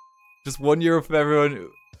 Just €1 from everyone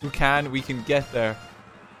who can. We can get there.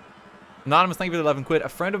 Anonymous, thank you for the 11 quid. A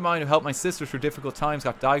friend of mine who helped my sister through difficult times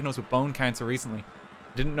got diagnosed with bone cancer recently.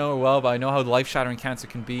 I didn't know her well, but I know how life-shattering cancer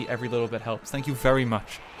can be. Every little bit helps. Thank you very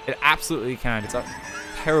much. It absolutely can. It's a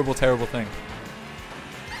terrible, terrible thing.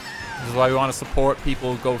 This is why we want to support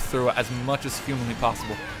people who go through it as much as humanly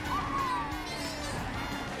possible.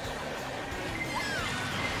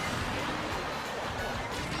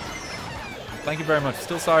 Thank you very much.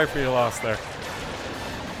 Still sorry for your loss there.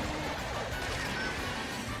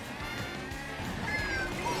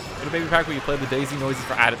 Go to Baby Park where you play the Daisy noises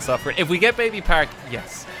for added suffering. If we get Baby Park,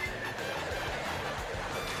 yes.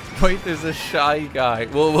 Wait, there's a shy guy.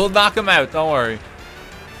 We'll knock him out. Don't worry.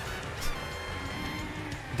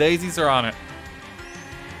 Daisies are on it.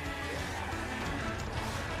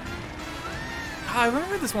 Oh, I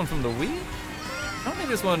remember this one from the Wii. I don't think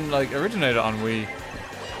this one like originated on Wii.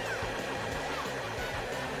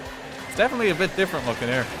 It's definitely a bit different looking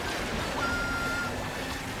here.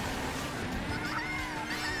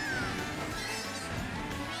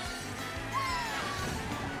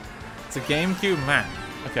 It's a GameCube map.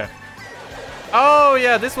 Okay. Oh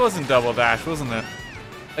yeah, this wasn't Double Dash, wasn't it?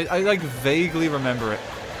 I like vaguely remember it.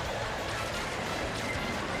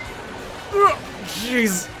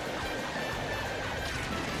 Jeez.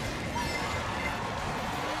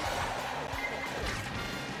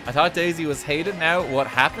 I thought Daisy was hated. Now what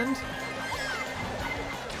happened?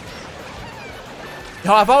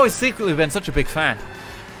 No, I've always secretly been such a big fan.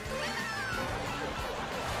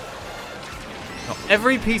 No,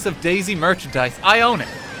 every piece of Daisy merchandise, I own it.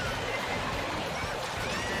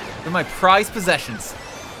 They're my prized possessions.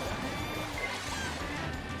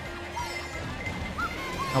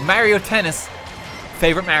 Now, Mario Tennis,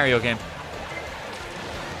 favorite Mario game.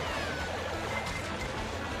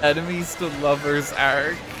 Enemies to lovers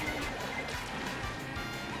arc.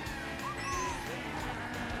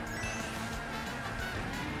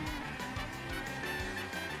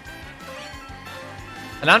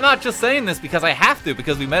 And I'm not just saying this because I have to,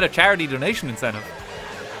 because we met a charity donation incentive.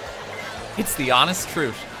 It's the honest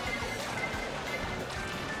truth.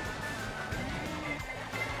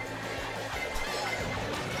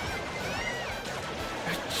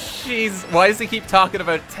 Jeez, why does he keep talking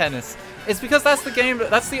about tennis? It's because that's the game,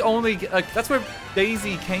 that's the only, that's where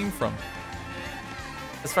Daisy came from.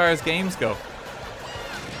 As far as games go.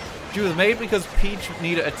 She was made because Peach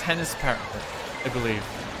needed a tennis partner, I believe.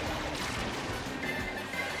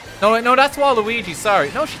 No, no, that's Waluigi,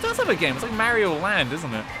 sorry. No, she does have a game. It's like Mario Land,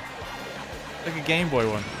 isn't it? Like a Game Boy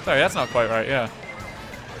one. Sorry, that's not quite right, yeah.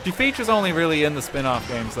 She features only really in the spin-off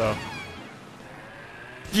games, though.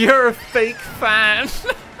 You're a fake fan.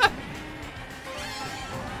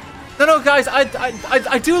 No, guys,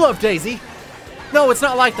 I do love Daisy. No, it's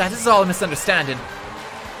not like that. This is all a misunderstanding.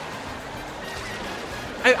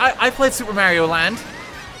 I played Super Mario Land.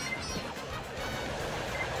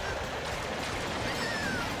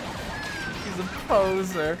 He's a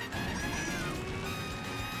poser.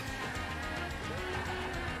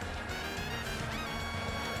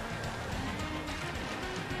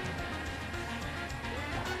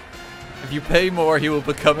 If you pay more, he will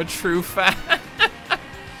become a true fan.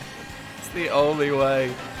 It's the only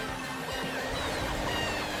way.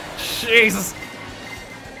 Jesus.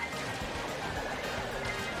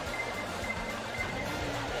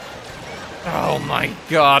 Oh my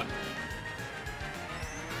god.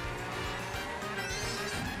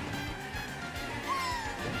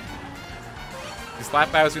 You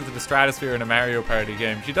slap Bowser into the stratosphere in a Mario Party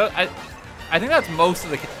game. She does. I think that's most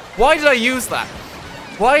of the. Why did I use that?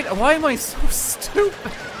 Why am I so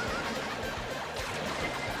stupid?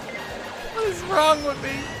 What is wrong with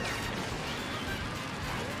me?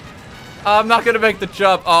 I'm not gonna make the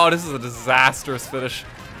jump. Oh, this is a disastrous finish.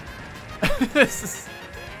 This is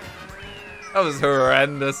That was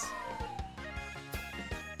horrendous.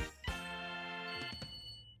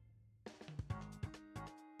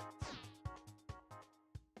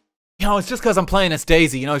 You know, it's just because I'm playing as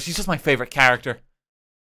Daisy. You know, she's just my favorite character.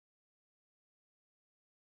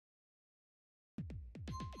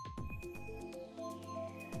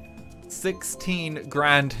 $16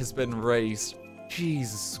 grand has been raised.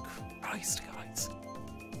 Jesus Christ, guys.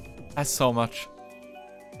 That's so much.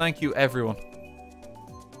 Thank you, everyone.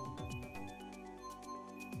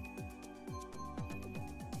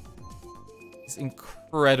 It's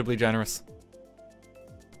incredibly generous.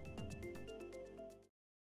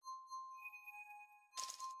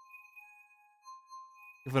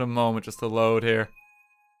 Give it a moment just to load here.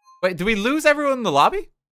 Wait, did we lose everyone in the lobby? Is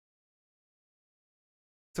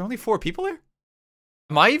there only 4 people here?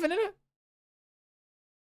 Am I even in it?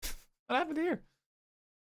 What happened here?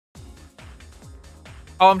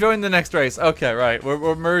 Oh, I'm joining the next race. Okay, right.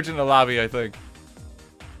 We're merging the lobby, I think.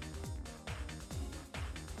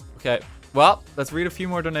 Okay. Well, let's read a few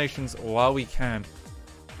more donations while we can.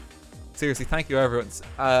 Seriously, thank you, everyone.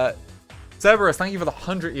 Cerberus, thank you for the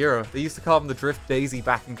 €100. They used to call him the Drift Daisy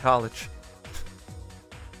back in college.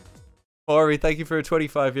 Ori, thank you for a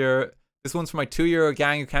 €25. This one's for my €2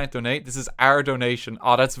 gang who can't donate. This is our donation.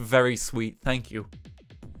 Oh, that's very sweet. Thank you.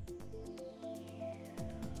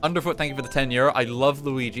 Underfoot, thank you for the €10. I love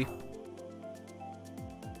Luigi.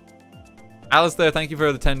 Alistair, thank you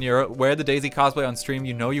for the €10. Wear the Daisy cosplay on stream.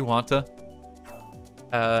 You know you want to.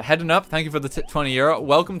 Heading up, thank you for the €20.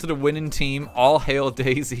 Welcome to the winning team. All hail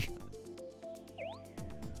Daisy.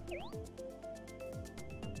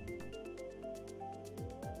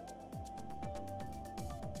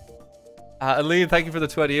 Aline, thank you for the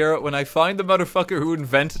 €20. When I find the motherfucker who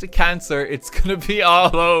invented cancer, it's gonna be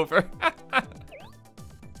all over.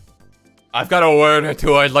 I've got a word or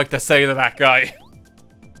two I'd like to say to that guy.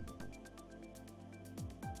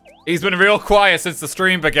 He's been real quiet since the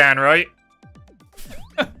stream began, right?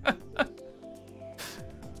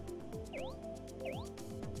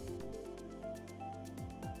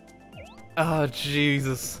 Oh,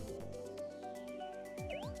 Jesus.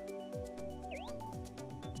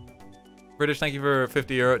 British, thank you for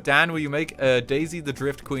 €50. Dan, will you make a Daisy the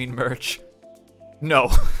Drift Queen merch? No.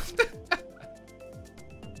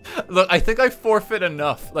 Look, I think I forfeit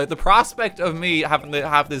enough. Like, the prospect of me having to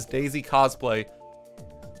have this Daisy cosplay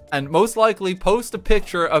and most likely post a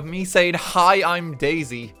picture of me saying, "Hi, I'm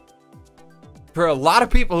Daisy," for a lot of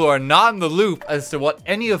people who are not in the loop as to what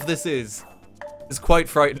any of this is quite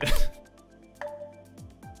frightening.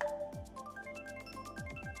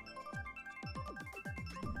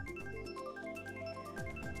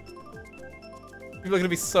 People are gonna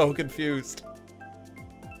be so confused.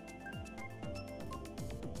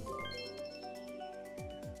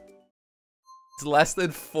 It's less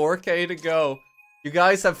than 4K to go. You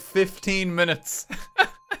guys have 15 minutes.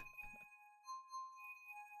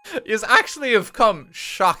 You actually have come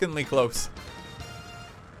shockingly close.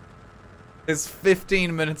 There's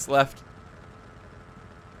 15 minutes left.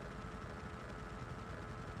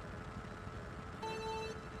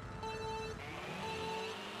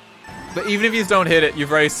 But even if you don't hit it,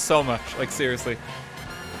 you've raised so much. Like, seriously.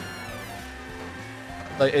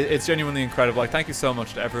 Like, it's genuinely incredible. Like, thank you so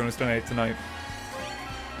much to everyone who's donated tonight.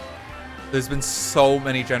 There's been so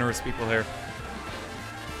many generous people here.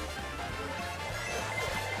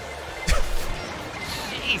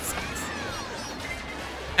 Jesus.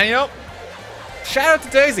 And you know, shout out to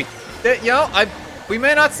Daisy. You know, we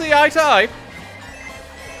may not see eye to eye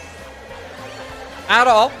at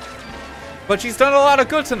all, but she's done a lot of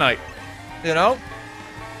good tonight. You know,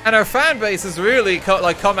 and our fan base has really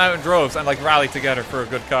come out in droves and like rallied together for a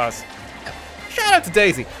good cause. Shout out to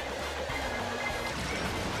Daisy.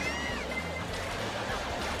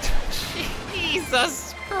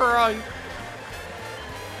 Jesus Christ.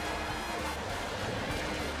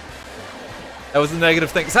 That was a negative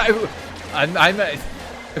thing. So, I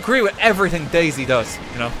agree with everything Daisy does,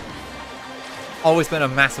 you know. Always been a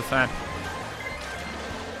massive fan.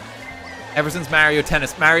 Ever since Mario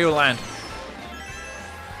Tennis, Mario Land.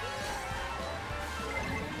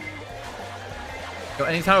 So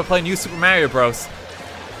anytime I play New Super Mario Bros.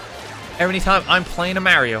 Anytime I'm playing a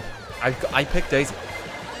Mario, I pick Daisy.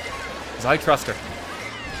 Because I trust her.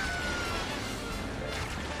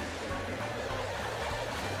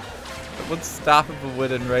 What's stopping from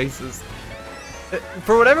winning races?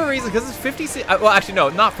 For whatever reason, because it's 50cc. Well, actually, no,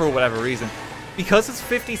 not for whatever reason. Because it's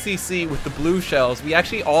 50cc with the blue shells, we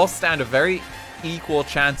actually all stand a very equal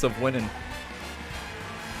chance of winning.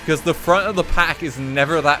 Because the front of the pack is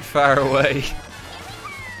never that far away.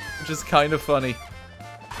 Which is kind of funny.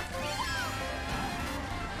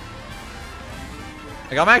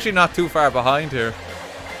 Like, I'm actually not too far behind here.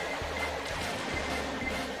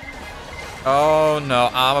 Oh no,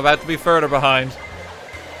 I'm about to be further behind.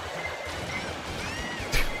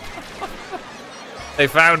 They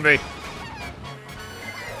found me.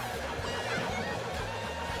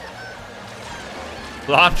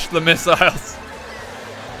 Launch the missiles.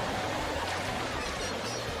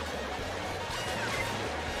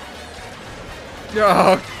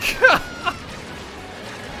 Oh, God.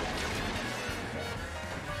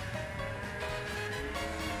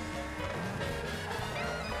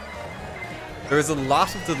 There is a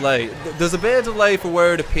lot of delay. There's a bit of delay for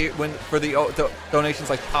where it appears for the donations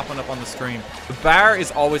like popping up on the screen. The bar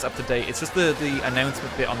is always up to date. It's just the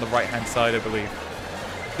announcement bit on the right hand side, I believe.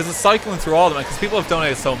 Because it's cycling through all of them because people have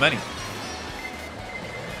donated so many.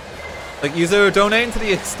 Like, you're donating to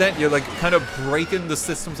the extent you're like kind of breaking the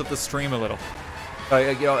systems of the stream a little.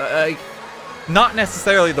 Like, you know, not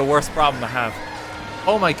necessarily the worst problem to have.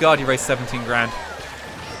 Oh my God, you raised 17 grand.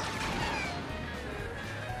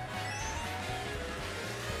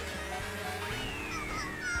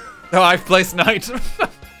 No, I've placed 9th.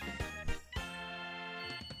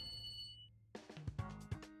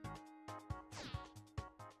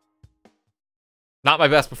 Not my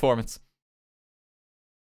best performance.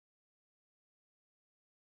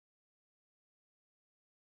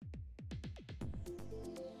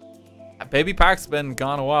 Baby Park's been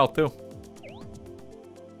gone a while too.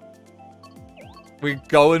 We're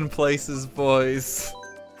going places, boys.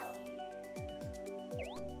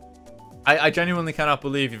 I genuinely cannot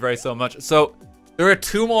believe you've raised so much. So, there are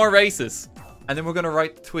 2 more races. And then we're going to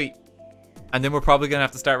write the tweet. And then we're probably going to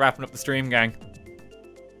have to start wrapping up the stream, gang.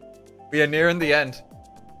 We are nearing the end.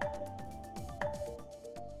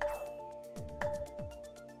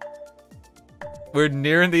 We're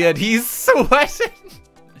nearing the end. He's sweating.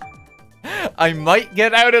 I might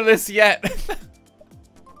get out of this yet.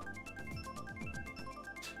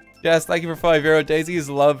 Yes, thank you for €5. Daisy is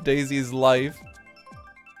love. Daisy is live.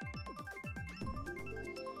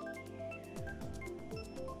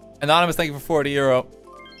 Anonymous, thank you for €40.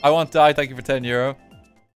 I want to die, thank you for €10.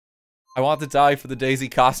 I want to die for the Daisy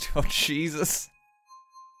costume. Oh, Jesus.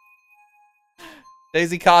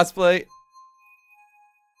 Daisy cosplay.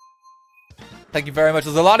 Thank you very much.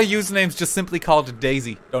 There's a lot of usernames just simply called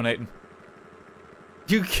Daisy donating.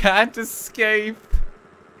 You can't escape.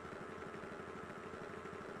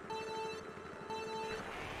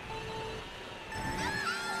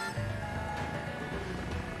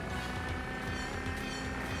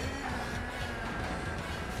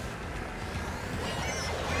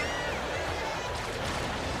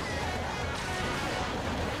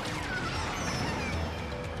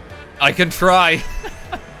 I can try.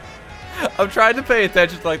 I'm trying to pay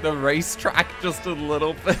attention to like the racetrack just a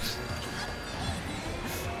little bit.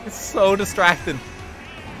 It's so distracting.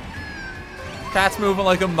 Cat's moving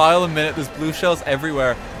like a mile a minute. There's blue shells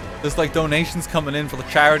everywhere. There's like donations coming in for the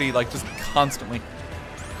charity, like just constantly.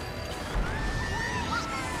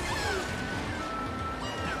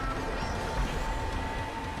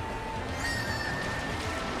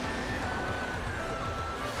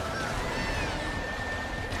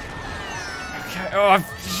 Okay. Oh,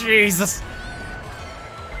 Jesus.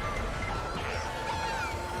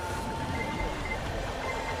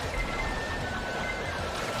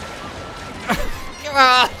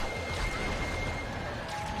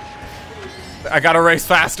 I gotta race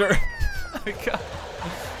faster. I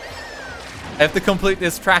have to complete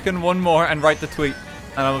this track in 1 more and write the tweet,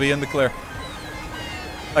 and I'll be in the clear.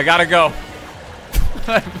 I gotta go.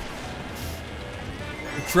 I'm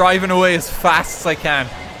driving away as fast as I can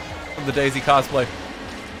from the Daisy cosplay.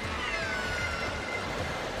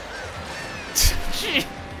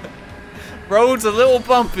 Road's a little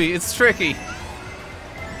bumpy. It's tricky.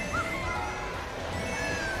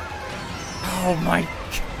 Oh my.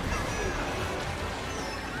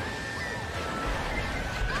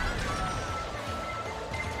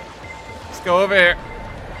 Let's go over here.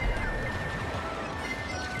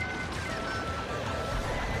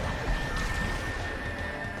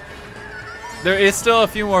 There is still a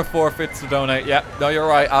few more forfeits to donate. Yeah, no, you're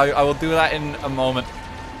right. I will do that in a moment.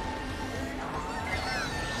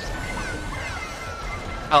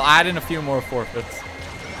 I'll add in a few more forfeits.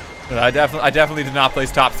 But I definitely did not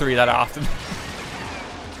place top 3 that often.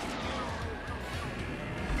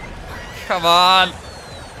 Come on.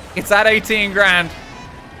 It's at 18 grand.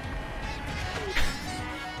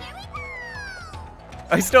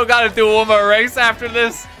 I still gotta do 1 more race after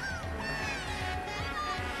this.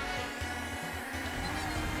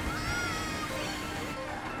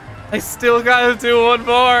 I still gotta do 1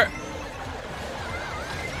 more.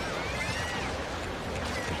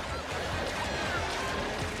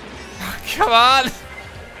 Come on.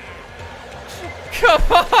 Come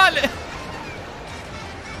on.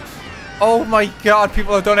 Oh my god,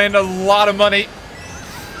 people are donating a lot of money.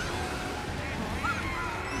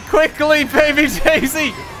 Quickly, baby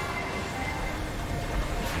Daisy.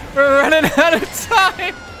 We're running out of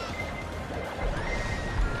time.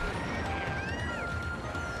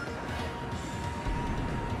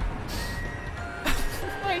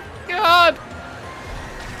 Oh my god.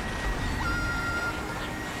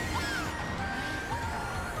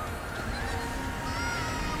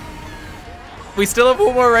 We still have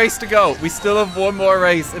one more race to go. We still have one more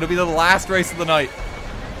race. It'll be the last race of the night.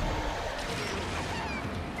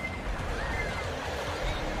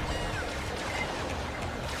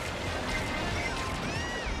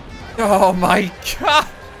 Oh my god.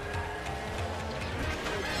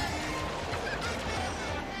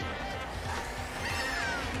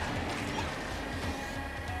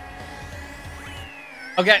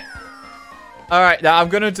 Okay. All right, now I'm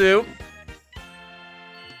gonna do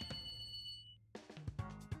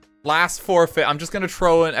last forfeit. I'm just gonna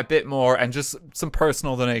throw in a bit more and just some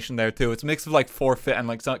personal donation there too. It's a mix of like forfeit and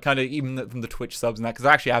like some kind of even from the Twitch subs and that, because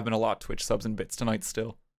there actually have been a lot of Twitch subs and bits tonight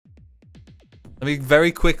still. Let me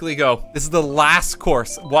very quickly go. This is the last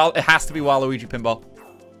course. It has to be Waluigi Pinball.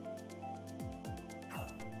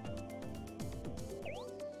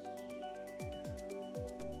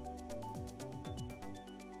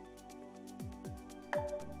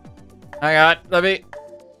 Hang on, let me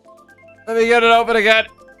get it open again.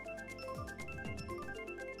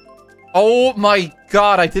 Oh my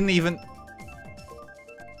god, I didn't even...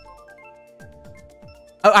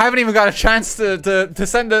 I haven't even got a chance to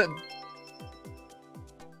send a...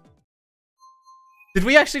 Did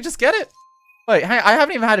we actually just get it? Wait, I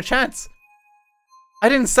haven't even had a chance. I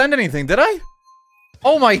didn't send anything, did I?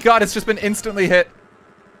 Oh my god, it's just been instantly hit.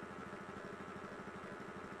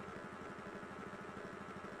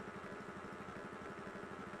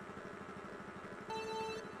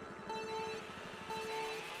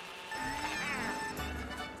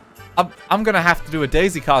 I'm gonna have to do a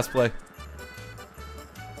Daisy cosplay.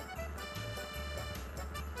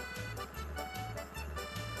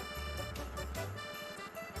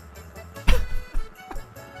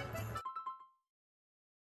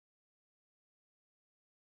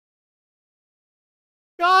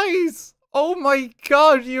 Guys! Oh my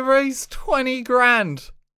god, you raised 20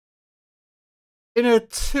 grand in a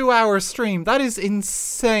 2-hour stream. That is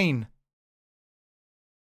insane.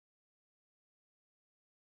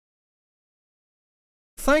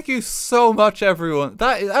 Thank you so much, everyone.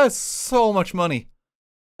 That is so much money.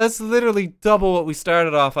 That's literally double what we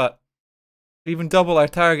started off at. Even double our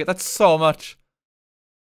target. That's so much.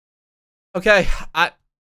 Okay,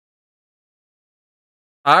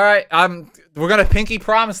 alright, we're gonna pinky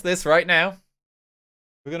promise this right now.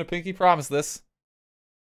 We're gonna pinky promise this.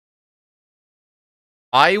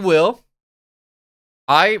 I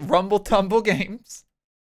Rumble Tumble Games,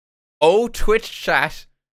 Twitch chat,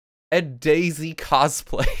 a Daisy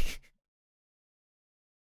cosplay.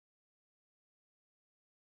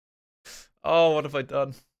 Oh, what have I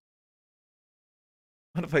done?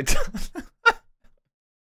 What have I done?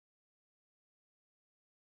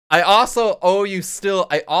 I also owe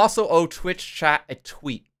Twitch chat a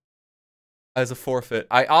tweet as a forfeit.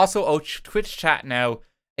 I also owe Twitch chat now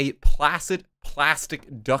a placid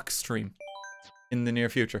plastic duck stream in the near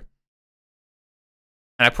future.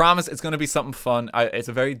 And I promise it's going to be something fun. It's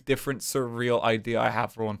a very different, surreal idea I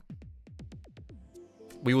have for one.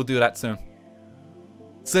 We will do that soon.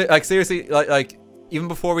 So, like, seriously, like even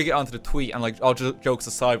before we get onto the tweet and, like, all jokes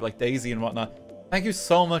aside, like Daisy and whatnot, thank you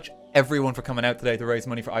so much, everyone, for coming out today to raise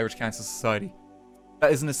money for Irish Cancer Society.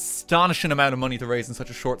 That is an astonishing amount of money to raise in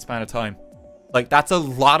such a short span of time. Like, that's a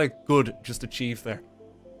lot of good just achieved there.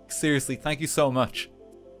 Seriously, thank you so much.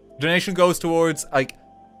 Donation goes towards, like,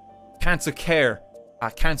 cancer care,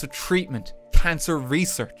 cancer treatment, cancer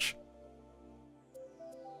research.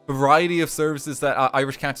 Variety of services that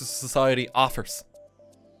Irish Cancer Society offers.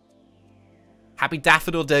 Happy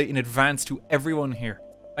Daffodil Day in advance to everyone here.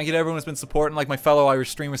 Thank you to everyone who's been supporting, like, my fellow Irish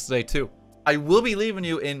streamers today too. I will be leaving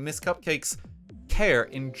you in Miss Cupcake's care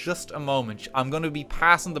in just a moment. I'm going to be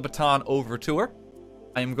passing the baton over to her.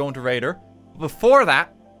 I am going to raid her. Before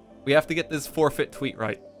that, we have to get this forfeit tweet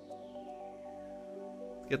right.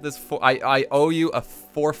 Get this I owe you a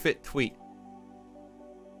forfeit tweet.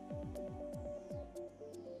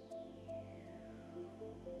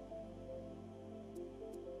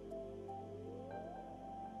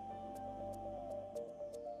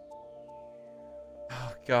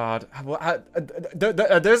 Oh God,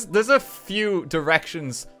 there's a few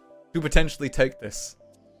directions to potentially take this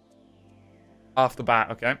off the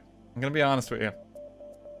bat. Okay, I'm gonna be honest with you.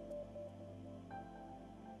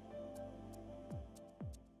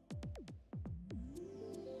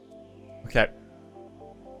 Okay.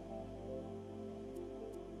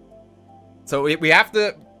 So we have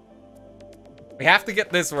to get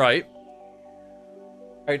this right.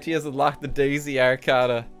 RT has unlocked the Daisy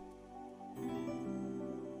Arcada.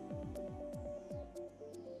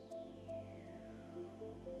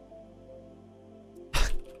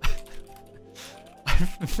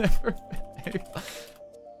 I've never been able...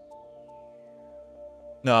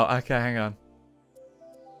 No, okay, hang on.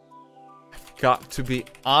 I've got to be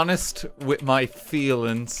honest with my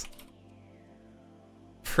feelings.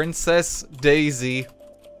 Princess Daisy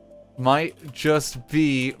might just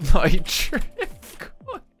be my trip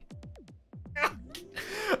coin.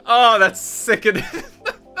 Oh, that's sickening.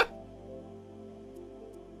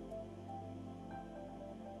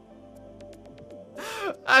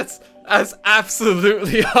 That's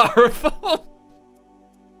absolutely horrible.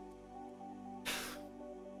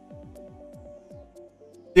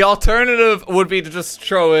 The alternative would be to just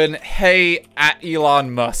throw in, hey, at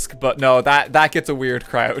Elon Musk. But no, that gets a weird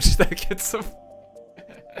crowd. That gets a...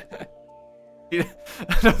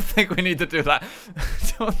 I don't think we need to do that.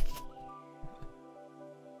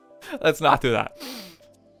 Let's not do that.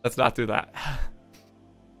 Let's not do that.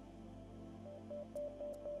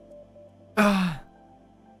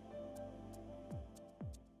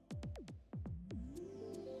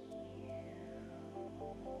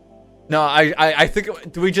 No, I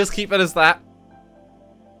think... Do we just keep it as that?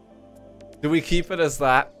 Do we keep it as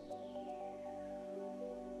that?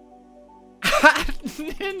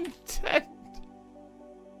 Nintendo.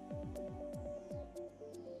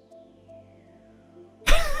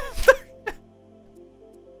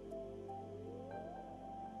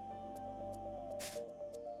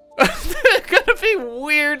 They're gonna be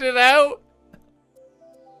weirded out.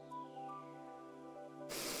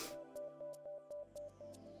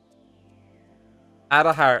 Add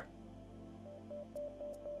a heart.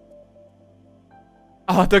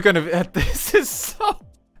 Oh, they're gonna be... This is so...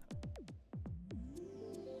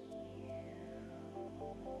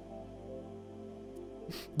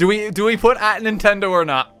 Do we put at Nintendo or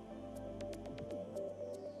not?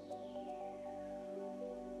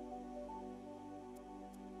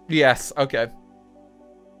 Yes, okay.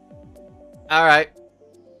 Alright.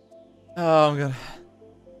 Oh, I'm gonna...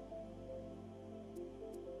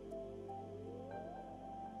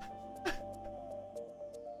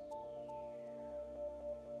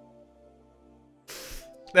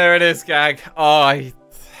 There it is, gang. Oh, I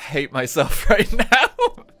hate myself right now.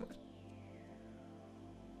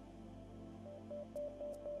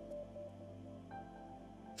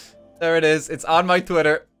 There it is. It's on my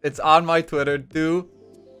Twitter. It's on my Twitter. Do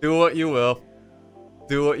what you will.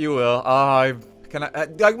 Do what you will. Oh,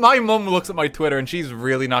 like my mum looks at my Twitter and she's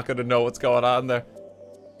really not gonna know what's going on there.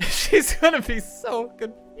 She's gonna be so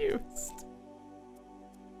confused.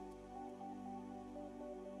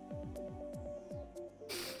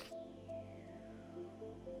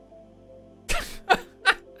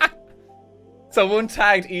 Someone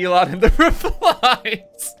tagged Elon in the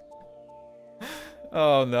replies.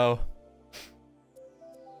 Oh no.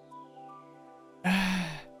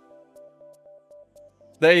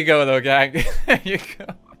 There you go though, gang. There you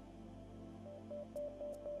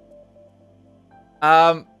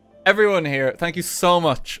go. Everyone here, thank you so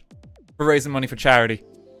much for raising money for charity.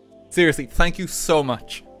 Seriously, thank you so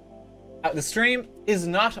much. The stream is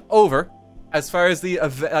not over as far as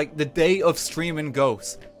the day of streaming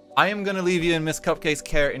goes. I am going to leave you in Miss Cupcake's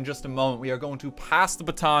care in just a moment. We are going to pass the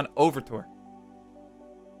baton over to her.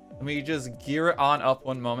 Let me just gear it on up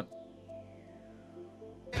one moment.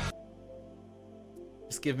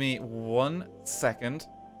 Just give me 1 second.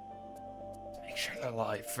 Make sure they're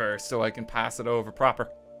live first so I can pass it over proper.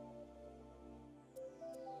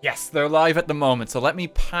 Yes, they're live at the moment. So let me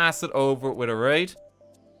pass it over with a raid.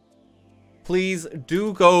 Please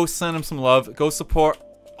do go send them some love. Go support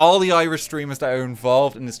all the Irish streamers that are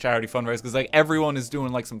involved in this charity fundraiser, because like everyone is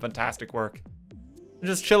doing like some fantastic work.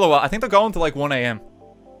 Just chill a while. I think they're going to like 1 AM.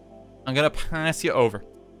 I'm gonna pass you over.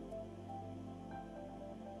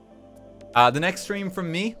 The next stream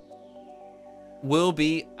from me will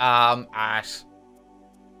be at,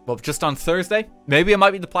 well, just on Thursday. Maybe it might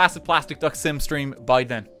be the Plastic Duck Sim stream by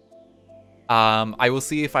then. I will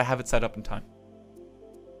see if I have it set up in time.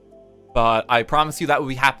 But I promise you that will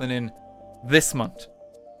be happening this month.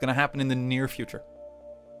 Gonna happen in the near future,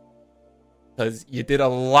 because you did a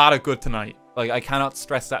lot of good tonight. Like, I cannot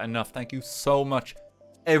stress that enough. Thank you so much,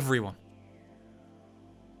 everyone.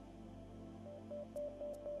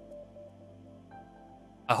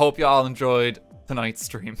 I hope you all enjoyed tonight's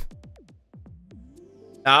stream.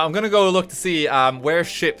 Now, I'm gonna go look to see where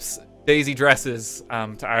ships Daisy dresses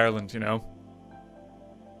to Ireland, you know?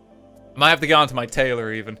 I might have to get onto my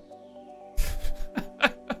tailor, even.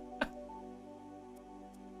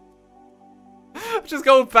 Just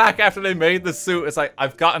going back after they made the suit, it's like,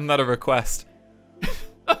 I've gotten that a request.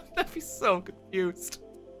 I'd be so confused.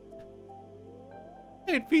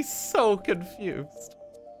 I'd be so confused.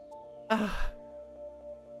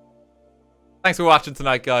 Thanks for watching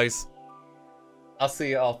tonight, guys. I'll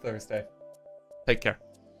see you all Thursday. Take care.